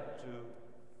 or they have to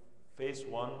face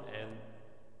one and...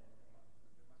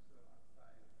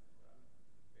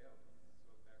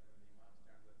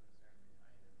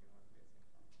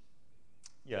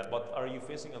 Yeah, but are you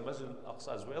facing Al-Masjid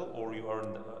Al-Aqsa as well, or you are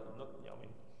in the, not, I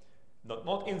mean,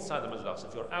 not inside the Masjid Al-Aqsa,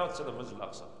 if you're outside the Masjid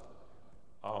Al-Aqsa,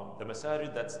 the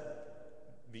masajid that's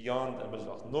beyond the Masjid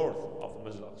Al-Aqsa, north of the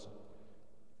Masjid Al-Aqsa,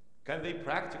 can they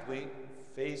practically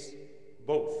face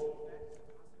both?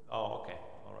 Oh, okay,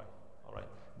 all right.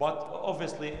 But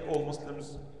obviously, all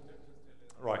Muslims,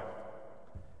 right.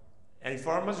 And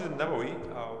for Masjid al-Nabawi,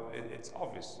 it's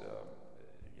obvious,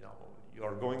 you know, you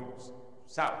are going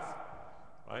south,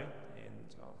 right?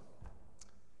 And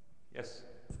yes.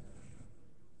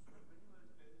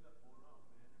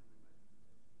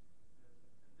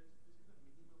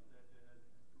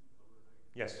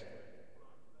 Yes.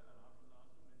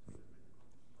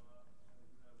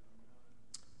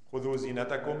 خذوا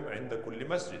زينتكم عند كل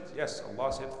مسجد. Yes,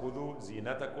 Allah said خذوا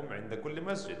زينتكم عند كل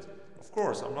مسجد. Of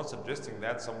course, I'm not suggesting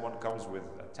that someone comes with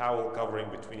a towel covering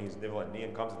between his navel and knee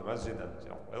and comes to the masjid and, you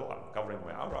know, well, I'm covering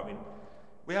my awrah. I mean,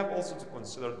 we have also to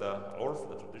consider the urf,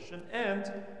 the tradition,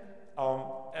 and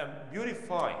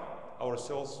beautify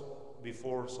ourselves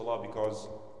before salah, because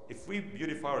if we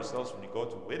beautify ourselves when we go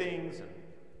to weddings and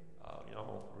you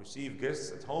know, receive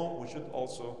guests at home, we should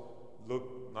also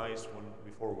look nice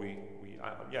before we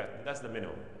yeah, that's the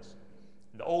minimum.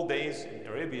 In the old days in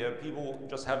Arabia, people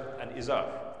just have an izar,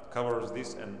 covers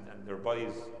this and their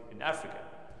bodies. In Africa,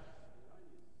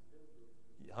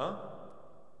 huh?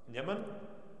 In Yemen,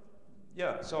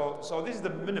 yeah. So this is the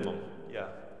minimum, yeah.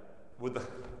 With the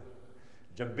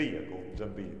jambiya, called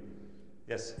jambiya.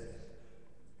 Yes.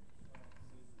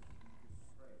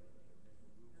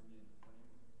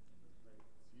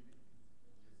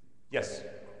 Yes,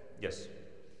 yes.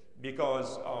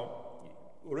 Because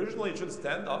originally it should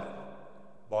stand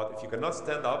up, but if you cannot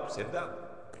stand up, sit down.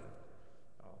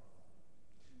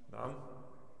 Naam?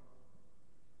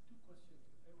 Two questions.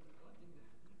 Regarding the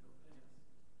hadith of Anas,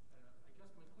 I guess my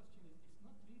question is, it's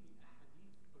not really a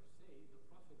hadith per se. The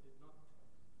Prophet did not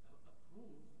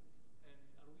approve. And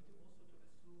are we to also to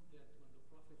assume that when the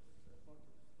Prophet's part of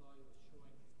his thigh was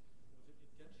showing, was it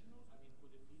intentional? I mean,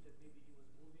 could it be that maybe he was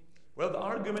moving? Well, the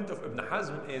argument of Ibn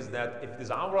Hazm is that if it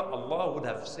is awrah, Allah would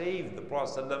have saved the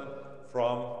Prophet ﷺ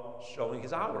from showing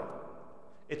his awrah.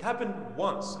 It happened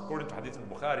once, according to Hadith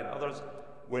al-Bukhari and others,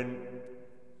 when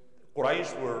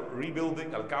Quraysh were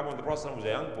rebuilding Al-Kaaba when the Prophet ﷺ was a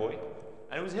young boy,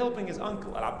 and he was helping his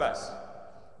uncle, Al-Abbas,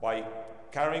 by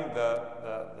carrying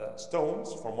the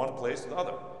stones from one place to the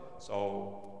other.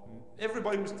 So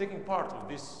everybody was taking part of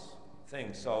this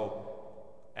thing.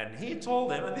 And he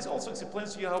told him, and this also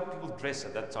explains to you how people dress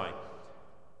at that time.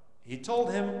 He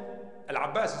told him,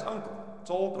 Al-Abbas, his uncle,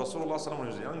 told Rasulullah ﷺ when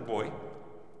he was a young boy,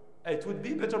 it would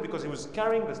be better because he was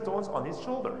carrying the stones on his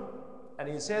shoulder. And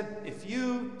he said, if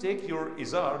you take your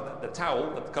izar, the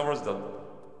towel that covers the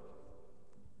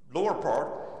lower part,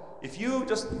 if you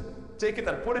just take it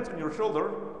and put it on your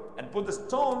shoulder and put the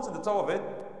stones at the top of it,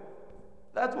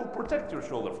 that will protect your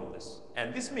shoulder from this.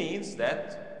 And this means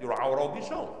that your awrah will be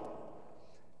shown.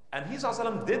 And he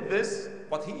ﷺ did this,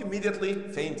 but he immediately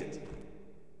fainted.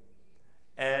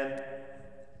 And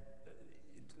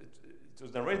it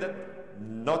was narrated that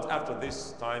not after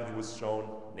this time he was shown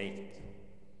naked.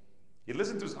 He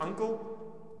listened to his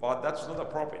uncle, but that was not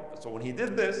appropriate. So when he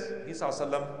did this, he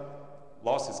ﷺ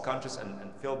lost his conscience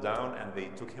and fell down, and they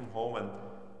took him home, and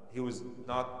he was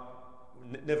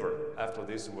never after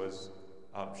this was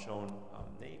shown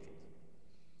naked.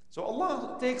 So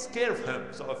Allah takes care of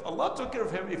him. So if Allah took care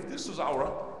of him, if this was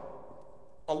awrah,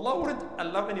 Allah wouldn't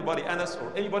allow anybody, Anas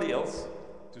or anybody else,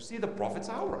 to see the Prophet's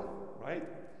awrah, right?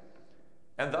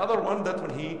 And the other one, that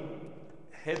when he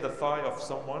hit the thigh of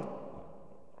someone,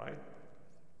 right?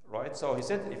 Right? So he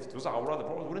said, if it was awrah, the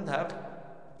Prophet wouldn't have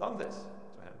done this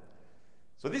to him.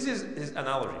 So this is his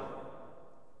analogy.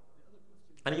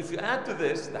 And if you add to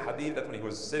this the hadith that when he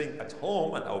was sitting at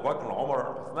home and Abu Bakr and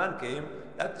Umar and Uthman came,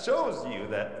 that shows you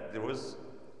that there was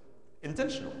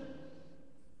intentional.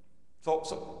 So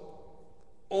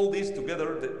all these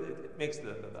together, it makes the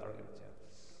argument.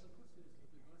 Yeah. The other question is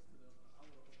with regards to the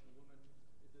awrah of the woman.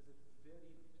 Does it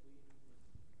vary between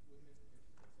women, if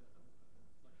it's like a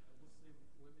Muslim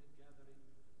women gathering,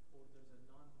 or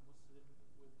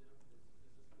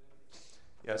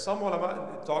Yeah, some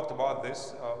ulama talked about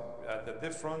this, the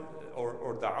different,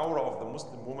 or the aura of the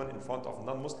Muslim woman in front of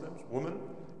non-Muslim women,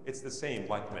 it's the same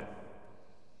like men.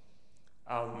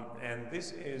 And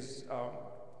this is,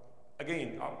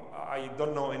 again, I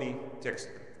don't know any text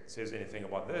that says anything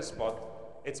about this, but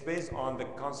it's based on the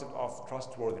concept of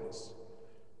trustworthiness.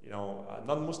 You know, a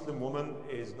non-Muslim woman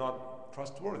is not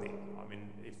trustworthy. I mean,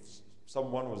 if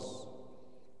someone was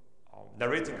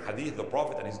narrating hadith, the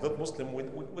Prophet, and he's not Muslim,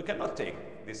 we cannot take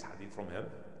this hadith from him,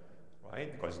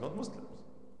 right? Because he's not Muslim.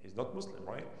 He's not Muslim,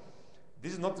 right?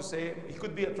 This is not to say he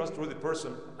could be a trustworthy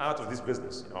person out of this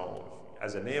business, you know,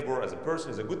 as a neighbor, as a person,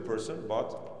 he's a good person,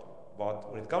 but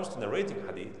when it comes to narrating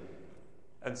hadith,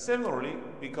 and similarly,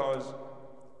 because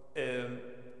a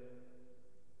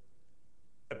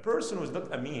person who is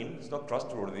not ameen, is not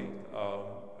trustworthy,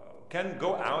 can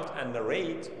go out and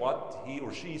narrate what he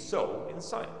or she saw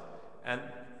inside. And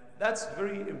that's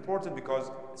very important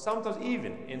because sometimes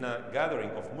even in a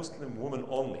gathering of Muslim women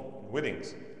only, in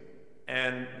weddings,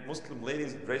 and Muslim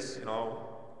ladies dress, you know,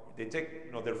 they take,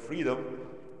 you know, their freedom,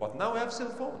 but now we have cell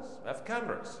phones, we have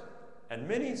cameras. And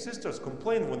many sisters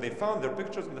complain when they found their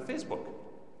pictures on the Facebook.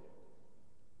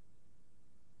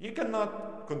 You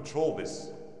cannot control this.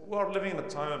 We are living in a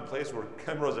time and place where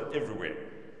cameras are everywhere.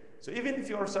 So even if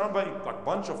you are surrounded by a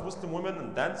bunch of Muslim women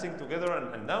and dancing together,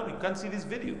 and now you can see this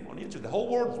video on YouTube, the whole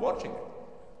world is watching it.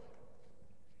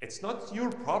 It's not your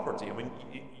property. I mean,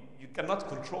 you cannot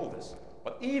control this.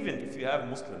 But even if you have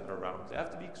Muslims around, you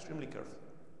have to be extremely careful.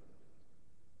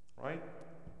 Right?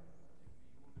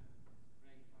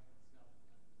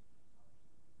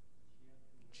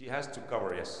 She has to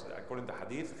cover, yes. According to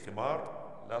Hadith, khimar,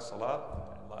 la salat,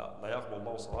 la yaqbal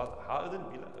Allah salat, ha'idin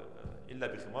illa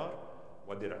bi khimar.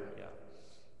 Wadira, yeah.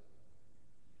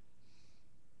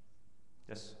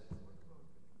 Yes.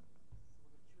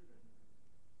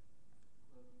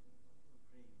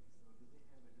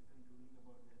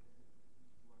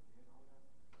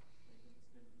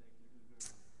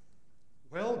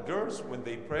 Well, girls, when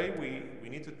they pray, we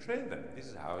need to train them. This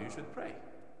is how you should pray.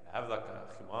 Have like a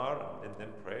khimar and let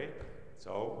them pray.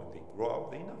 So when they grow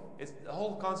up, they know. It's the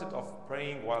whole concept of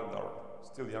praying while they're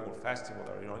still young or fasting while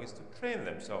they're young is to train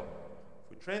them. So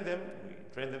we train them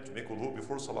to make wudu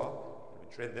before salah. We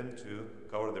train them to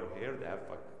cover their hair. They have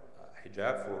like a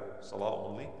hijab for salah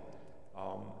only.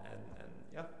 And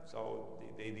yeah, so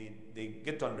they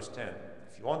get to understand.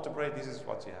 If you want to pray, this is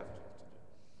what you have to do.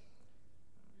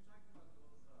 You talked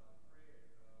about those prayer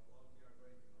while we are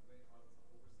going away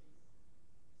overseas.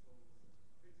 So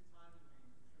which time we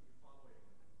should be following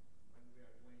when we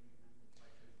are going,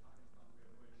 like Pakistan, we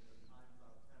are going, the times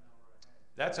are 10 hours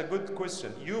ahead? That's a good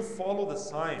question. You follow the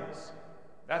signs.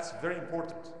 That's very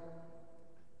important.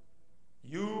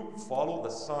 You follow the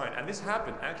sign. And this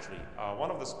happened actually. One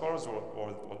of the scholars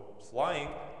was flying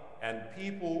and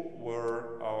people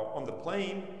were on the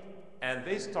plane and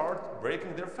they start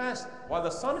breaking their fast while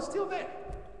the sun is still there.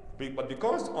 But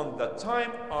because on the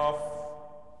time of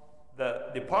the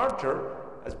departure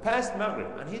has passed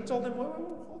Maghrib, and he told them, wait,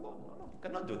 hold on, no, you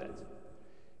cannot do that.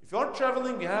 If you are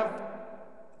traveling, you have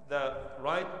the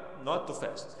right not to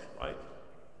fast, right?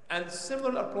 And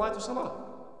similarly apply to Salah.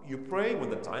 You pray when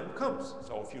the time comes.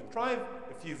 So if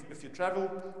you travel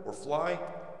or fly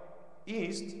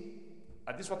east,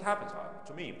 and this is what happens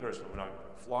to me personally when I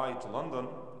fly to London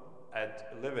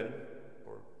at 11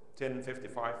 or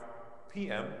 10:55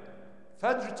 p.m.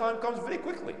 Fajr time comes very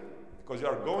quickly because you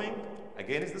are going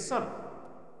against the sun,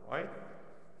 right?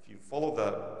 If you follow the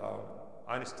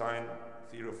Einstein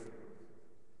theory of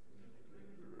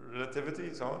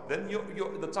relativity, so then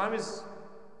the time is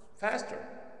faster.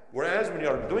 Whereas when you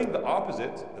are doing the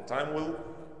opposite, the time will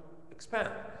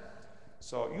expand.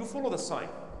 So you follow the sign.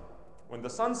 When the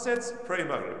sun sets, pray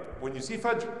Maghrib. When you see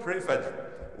Fajr, pray Fajr.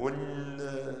 When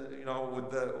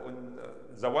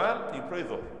Zawal, you pray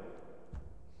Dhuhr.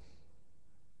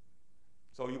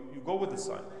 So you go with the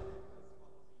sign.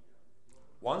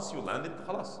 Once you landed,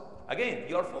 khalas. Again,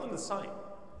 you are following the sign.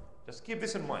 Just keep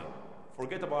this in mind.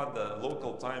 Forget about the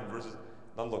local time versus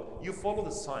non-local. You follow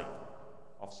the sign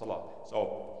of Salah.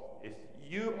 So if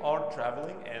you are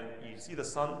traveling and you see the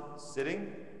sun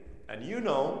setting and you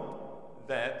know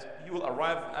that you will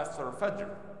arrive after Fajr,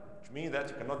 which means that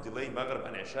you cannot delay Maghrib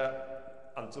and Isha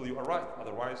until you arrive.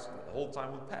 Otherwise, the whole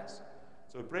time will pass.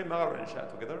 So you pray Maghrib and Isha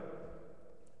together.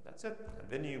 That's it. And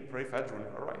then you pray Fajr when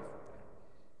you arrive.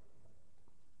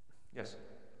 Yes?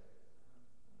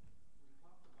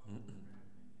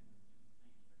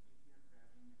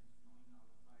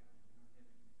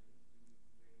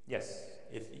 Yes.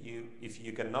 If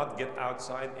you cannot get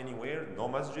outside anywhere, no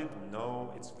masjid,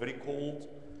 no, it's very cold,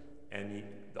 and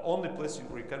the only place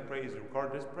where you can pray is your car,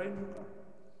 just pray in your car.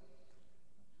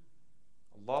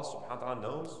 Allah subhanahu wa ta'ala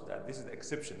knows that this is the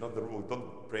exception, not the rule.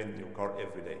 Don't pray in your car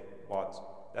every day. But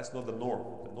that's not the norm.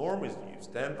 The norm is you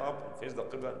stand up and face the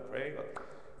qibla and pray. But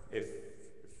if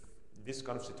this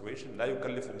kind of situation, لا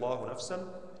يكلف الله نفسا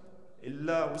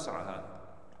إلا وسعها.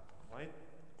 Right?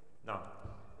 Now.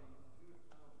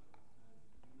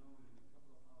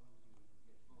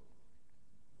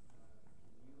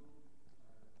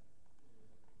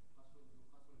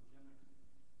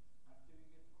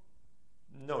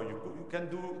 No, you can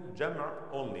do jama'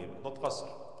 only, not qasr.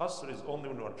 Qasr is only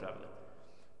when you are traveling.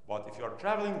 But if you are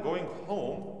traveling, going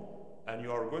home, and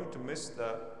you are going to miss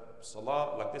the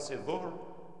salah, like let's say dhuhr,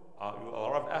 you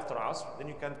arrive after asr, then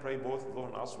you can pray both dhuhr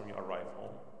and asr when you arrive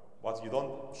home. But you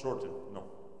don't shorten, no.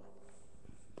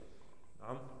 What's praying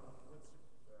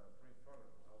farther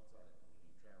outside when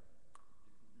you travel? You can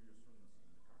do your sunnahs in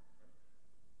the car, right?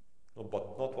 No,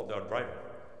 but not while they are driving.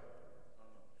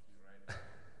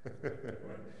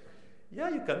 Yeah,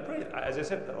 you can pray. As I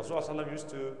said, Rasulullah used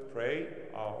to pray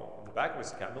on the back of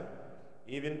his camel,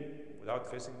 even without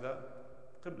facing the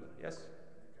qibla. Yes?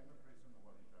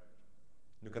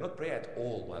 You cannot pray at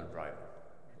all while driving.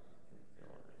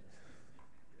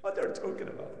 What they're talking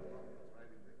about?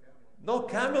 No,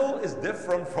 camel is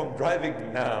different from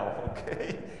driving now,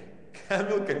 okay?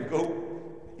 Camel can go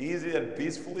easy and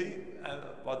peacefully,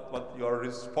 but you are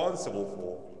responsible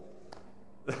for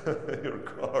your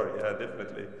car. Yeah,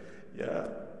 definitely. Yeah.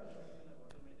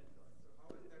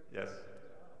 Yes.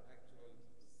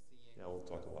 Yeah, we'll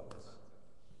talk about this.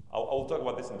 I'll talk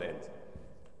about this in the end.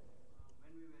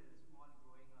 When we were small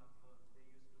growing up, they used to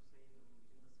say in the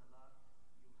salah,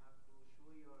 you have to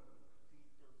show your feet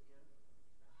till here. Is it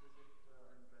traditional or is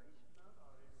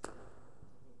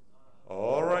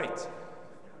All right.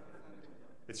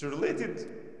 It's a related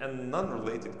and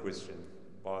non-related question,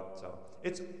 but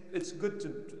it's good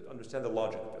to understand the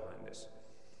logic behind this.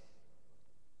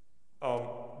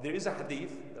 There is a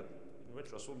hadith in which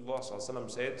Rasulullah ﷺ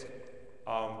said,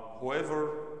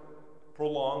 whoever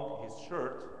prolonged his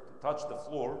shirt to touch the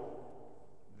floor,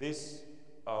 this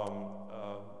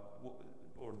or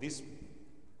this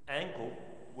ankle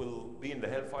will be in the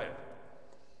hellfire.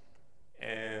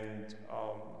 And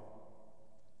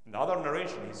in the other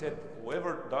narration, he said,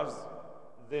 whoever does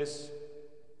this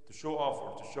to show off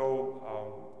or to show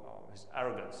his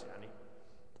arrogance,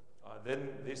 then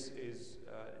this is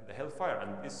in the hellfire,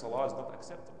 and this salah is not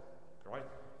acceptable, right?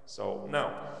 So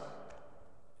now,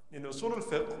 in Usul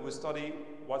al-Fiqh, we study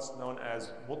what's known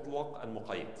as mutlaq and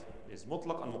muqayyad. There's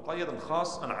mutlaq and muqayyad and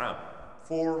khas and aam,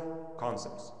 4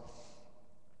 concepts.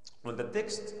 When the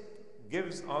text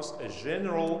gives us a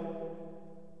general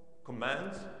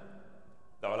command,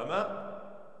 the ulama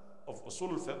of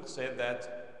Usul al-Fiqh say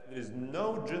that there is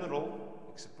no general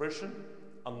expression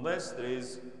unless there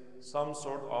is some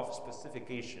sort of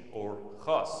specification or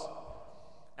khas.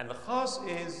 And the khas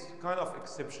is kind of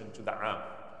exception to the aam.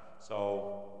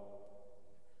 So,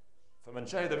 فَمَنْ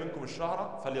شَهِدَ مِنْكُمُ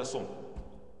الشَّهْرَ فَلْيَصُمْ.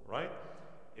 Right?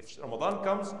 If Ramadan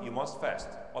comes, you must fast.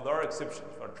 But there are exceptions.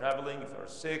 If you are traveling, if you are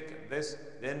sick, this,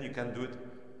 then you can do it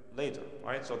later.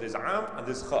 Right? So there's aam and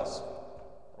there's khas.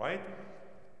 Right?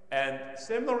 And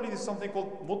similarly, there's something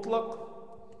called mutlaq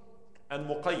and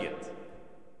muqayyad.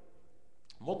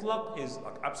 Mutlaq is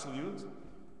like absolute,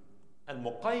 and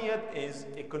muqayyad is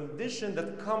a condition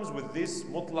that comes with this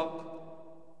mutlaq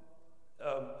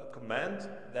command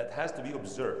that has to be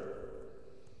observed.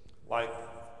 Like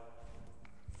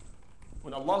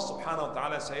when Allah subhanahu wa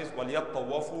ta'ala says,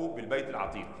 وَلْيَطَّوَّفُوا بِالْبَيْتِ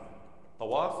الْعَتِيقِ.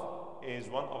 Tawaf is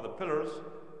one of the pillars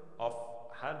of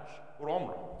Hajj or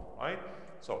Umrah, right?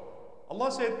 So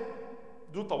Allah said,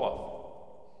 do tawaf.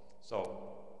 So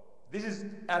this is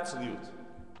absolute.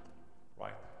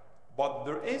 Right. But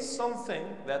there is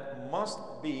something that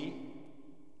must be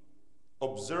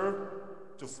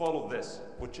observed to follow this,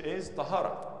 which is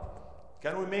tahara.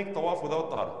 Can we make tawaf without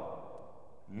tahara?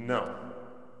 No.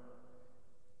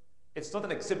 It's not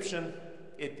an exception.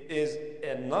 It is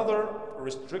another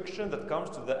restriction that comes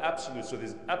to the absolute. So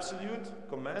there's absolute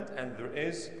command and there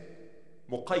is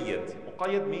muqayyad.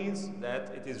 Muqayyad means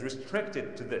that it is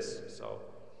restricted to this. So,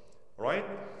 right?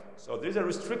 So there's a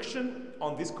restriction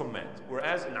on this command,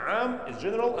 whereas in aam is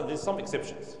general and there's some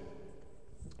exceptions.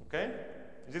 Okay?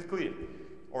 Is it clear?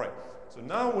 All right. So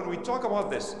now when we talk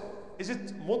about this, is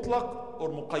it mutlaq or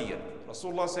muqayyad?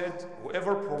 Rasulullah said,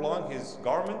 whoever prolong his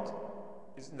garment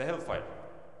is in the hellfire.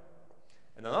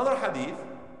 In another hadith,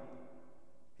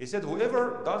 he said,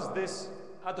 whoever does this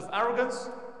out of arrogance.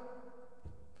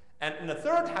 And in the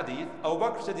third hadith, Abu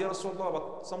Bakr said, Ya Rasulullah,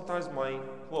 but sometimes my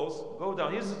clothes go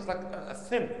down. He's like a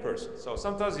thin person. So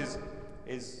sometimes his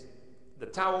is the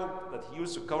towel that he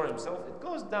used to cover himself, it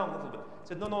goes down a little bit. He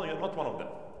said, no, no, you're not one of them.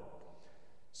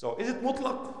 So is it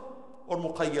mutlaq or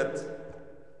muqayyad?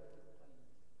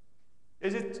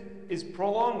 Is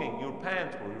prolonging your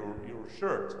pant or your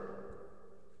shirt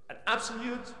an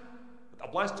absolute that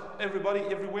applies to everybody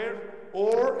everywhere,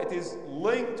 or it is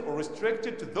linked or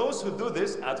restricted to those who do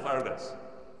this out of arrogance?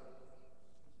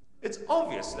 It's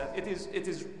obvious that it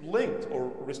is linked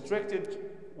or restricted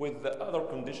with the other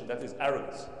condition, that is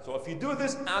arrogance. So if you do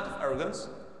this out of arrogance,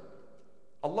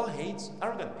 Allah hates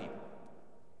arrogant people,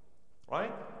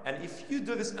 right? And if you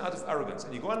do this out of arrogance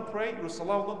and you go and pray, your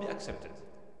salah will not be accepted.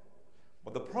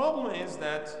 But the problem is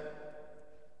that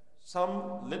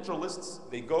some literalists,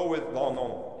 they go with,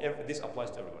 no, this applies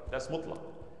to everyone. That's mutlaq.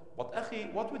 But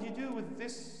akhi, what would you do with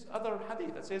this other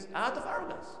hadith that says out of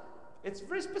arrogance? It's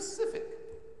very specific.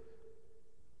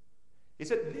 He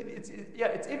said,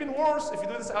 it's even worse if you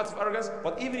do this out of arrogance,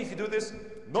 but even if you do this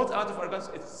not out of arrogance,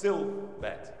 it's still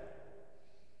bad.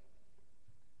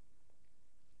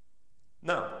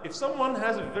 Now, if someone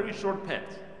has a very short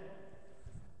pant,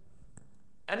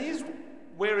 and he's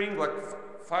wearing like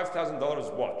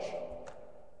 $5,000 watch,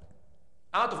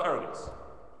 out of arrogance,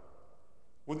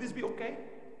 would this be okay?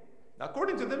 Now,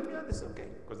 according to them, yeah, this is okay,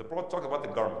 because the Prophet talked about the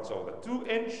garment. So the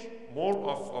 2-inch more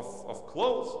of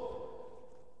clothes,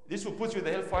 this will put you in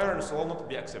the hellfire and salah not to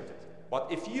be accepted. But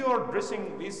if you are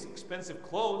dressing these expensive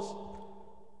clothes,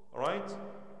 all right,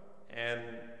 and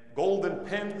golden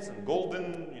pens and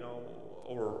golden,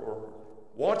 or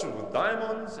watches with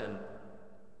diamonds and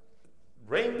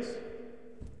rings,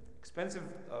 expensive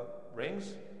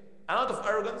rings, out of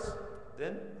arrogance,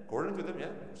 then according to them, yeah,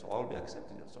 salah will be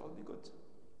accepted, salah will be good.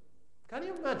 Can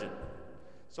you imagine?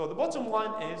 So the bottom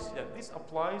line is that this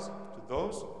applies to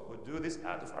those who do this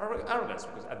out of arrogance,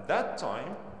 because at that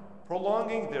time,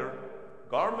 prolonging their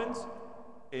garments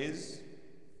is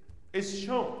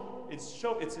shown. It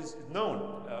is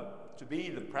known to be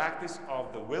the practice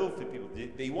of the wealthy people.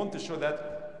 They want to show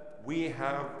that we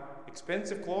have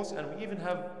expensive clothes and we even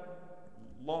have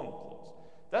long clothes.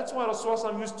 That's why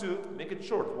Rasulullah used to make it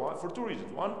short. Why? For 2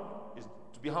 reasons. One is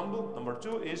to be humble. Number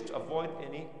 2 is to avoid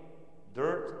any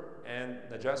dirt and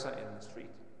najasa in the street.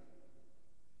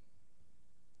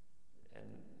 And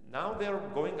now they're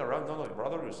going around, no,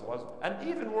 brother, your salah. And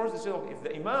even worse, they say, okay, if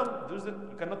the imam does it,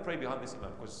 you cannot pray behind this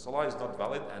imam because salah is not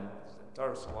valid and the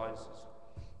entire salah is.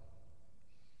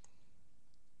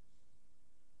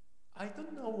 I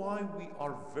don't know why we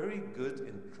are very good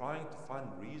in trying to find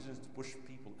reasons to push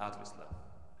people out of Islam.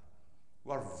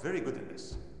 We are very good in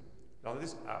this. Now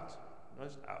this out. No,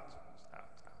 it's out.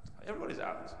 Everybody's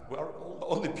out. We are all the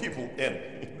only people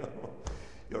in.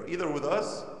 You're either with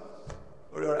us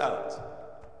or you're out.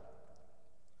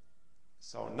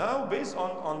 So now, based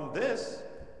on this,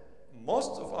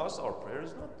 most of us, our prayer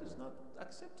is not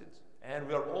accepted, and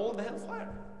we are all in the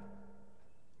hellfire.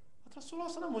 But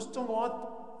Rasulullah was talking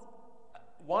about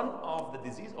one of the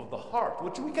disease of the heart,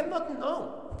 which we cannot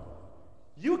know.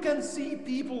 You can see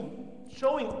people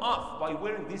showing off by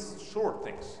wearing these short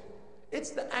things.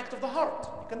 It's the act of the heart.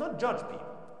 You cannot judge people.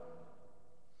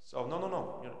 So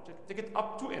no. Take it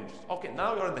up 2 inches. Okay,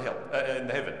 now you're in the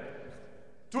heaven.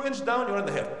 2 inches down, you're in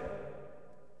the heaven.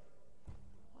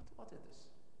 What is this?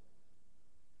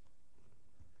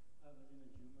 I was in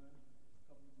a Juma a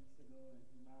couple of weeks ago, and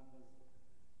Imam was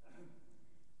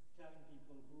telling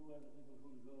people who are the people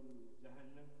who go to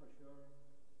Jahannam for sure: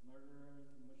 murderers,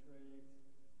 mushriks,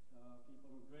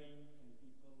 people who drink, and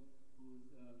people whose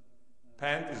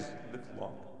pant is a little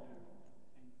long.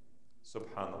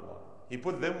 Subhanallah. He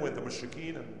put them with the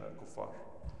mushrikeen and kuffar.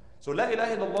 So la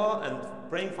ilaha illallah and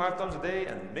praying 5 times a day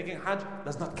and making hajj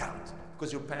does not count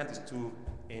because your pant is 2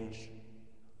 inches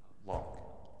long.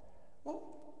 Well,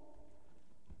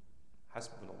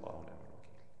 hasbunallah wa ni'mal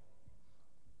wakeel.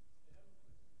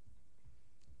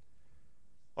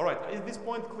 All right, is this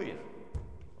point clear?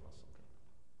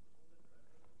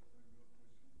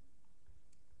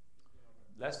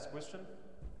 Last question?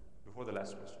 Before the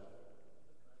last question.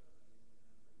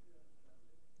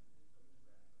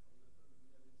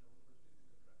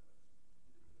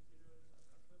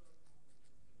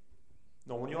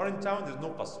 No, when you are in town, there's no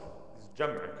qasr. It's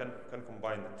jam'. You can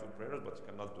combine the 2 prayers, but you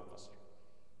cannot do qasr.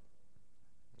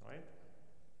 Right?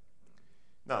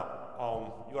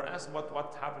 Now, you are asked about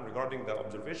what happened regarding the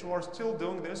observation. We are still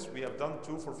doing this. We have done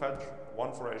 2 for Fajr,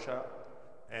 1 for Isha,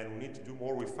 and we need to do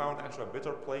more. We found actually a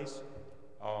better place.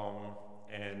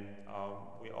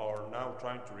 We are now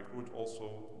trying to recruit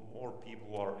also more people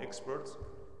who are experts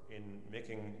in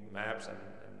making maps and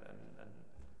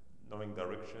knowing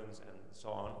directions and so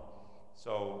on.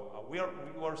 So we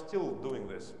are still doing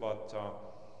this, but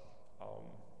um,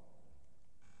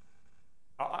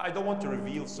 I don't want to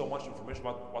reveal so much information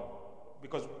about what,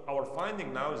 because our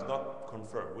finding now is not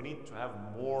confirmed. We need to have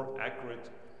more accurate,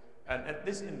 and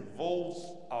this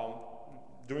involves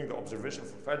doing the observation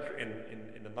for Fajr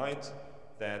in the night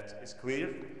that is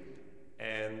clear,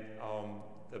 and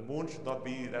the moon should not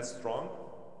be that strong,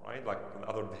 right? Like the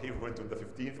other day we went to the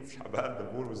 15th of Shaban,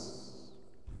 the moon was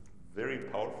very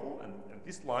powerful, and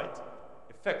this light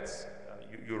affects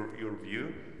your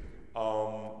view.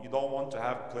 You don't want to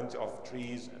have plenty of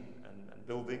trees and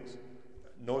buildings,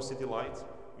 no city lights.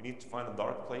 You need to find a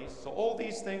dark place. So all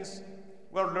these things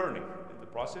we're learning in the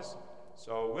process.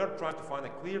 So we're trying to find a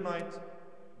clear night,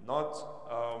 not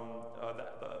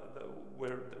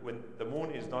when the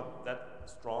moon is not that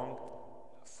strong,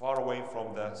 far away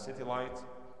from the city light,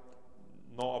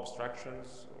 no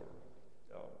obstructions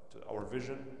or to our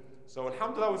vision. So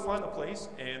alhamdulillah, we find a place,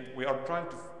 and we are trying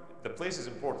to. The place is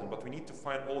important, but we need to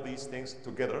find all these things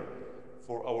together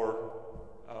for our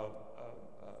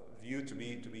view to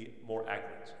be more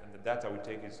accurate, and the data we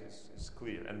take is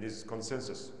clear, and this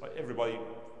consensus. Everybody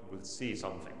will see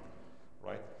something,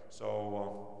 right?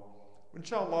 So,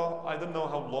 inshallah, I don't know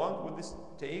how long will this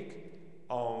take,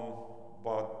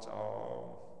 but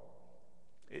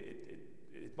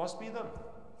it must be done.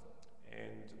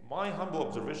 And my humble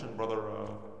observation, brother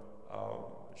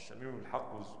Shamim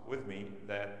al-Haq was with me,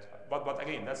 that, but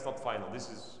again, that's not final. This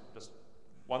is just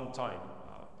one time,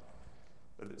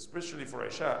 especially for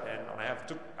Isha, and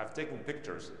I've taken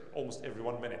pictures almost every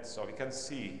 1 minute, so we can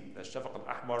see the Shafaq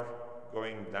al-Ahmar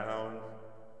going down.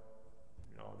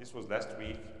 You know, this was last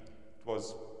week. It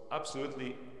was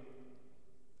absolutely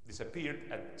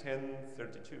disappeared at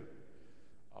 10:32.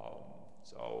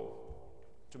 So,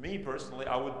 to me personally,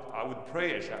 I would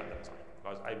pray Isha at that time,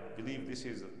 because I believe this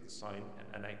is a sign,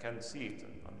 and I can see it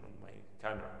on my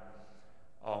camera.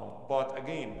 But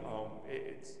again,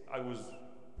 I was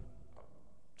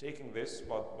taking this,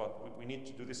 but we need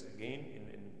to do this again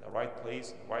in the right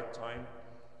place, the right time,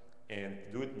 and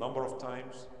do it number of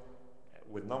times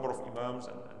with number of imams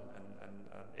and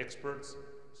experts.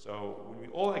 So when we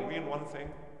all agree on one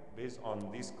thing, based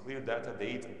on this clear data,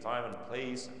 date and time and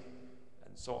place,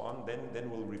 and so on, then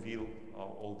we'll reveal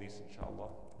all this, inshallah,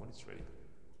 when it's ready.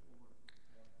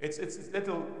 It's a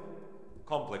little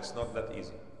complex, not that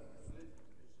easy.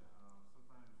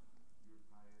 Sometimes you're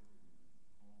tired and home,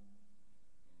 and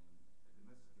at the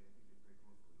masjid, I think it's very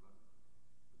close to 11.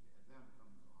 But the adhan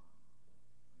comes on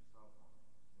your cell phone,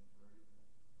 10:30.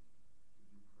 Should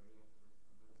you pray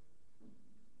after adhan?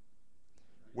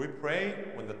 We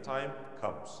pray when the time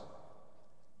comes.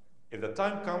 If the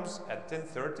time comes at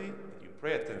 10:30, you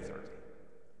pray at 10:30.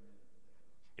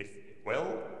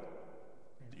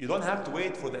 You don't have to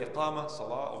wait for the iqamah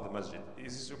salah of the masjid.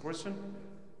 Is this your question?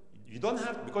 You don't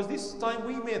have to, because this time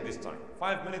we made this time.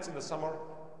 5 minutes in the summer,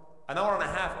 an hour and a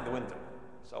half in the winter.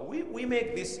 So we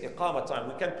make this iqamah time.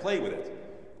 We can play with it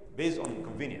based on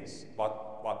convenience. But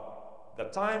the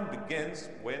time begins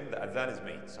when the adhan is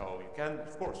made. So you can,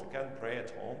 of course, you can pray at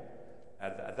home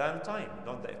at the adhan time,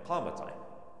 not the iqamah time.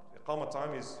 The iqamah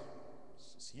time is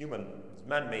human, it's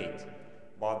man-made.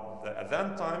 But the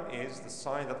adhan time is the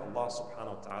sign that Allah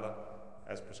subhanahu wa ta'ala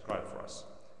has prescribed for us.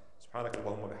 سبحانك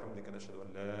اللهم وبحمدك نشهد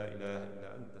أن لا إله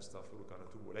إلا أنت نستغفرك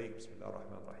ونتوب إليك بسم الله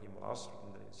الرحمن الرحيم والعصر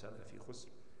إن الإنسان لفي خسر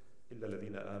إلا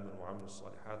الذين آمنوا وعملوا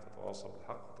الصالحات وتواصوا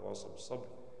بالحق وتواصوا بالصبر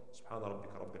سبحان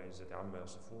ربك رب العزة عما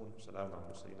يصفون وسلام على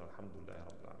المرسلين والحمد لله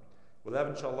رب العالمين. We'll have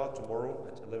inshallah tomorrow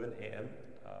at 11 a.m.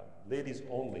 Ladies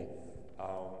only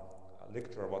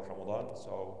lecture about Ramadan.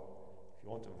 So if you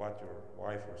want to invite your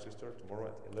wife or sister tomorrow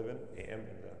at 11 a.m.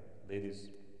 in the ladies'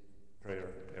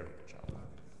 prayer area, inshallah.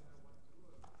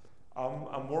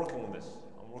 I'm working on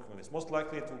this. Most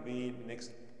likely it will be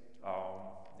next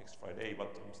Friday,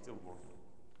 but I'm still working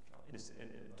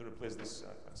to replace this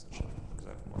session.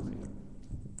 Exactly.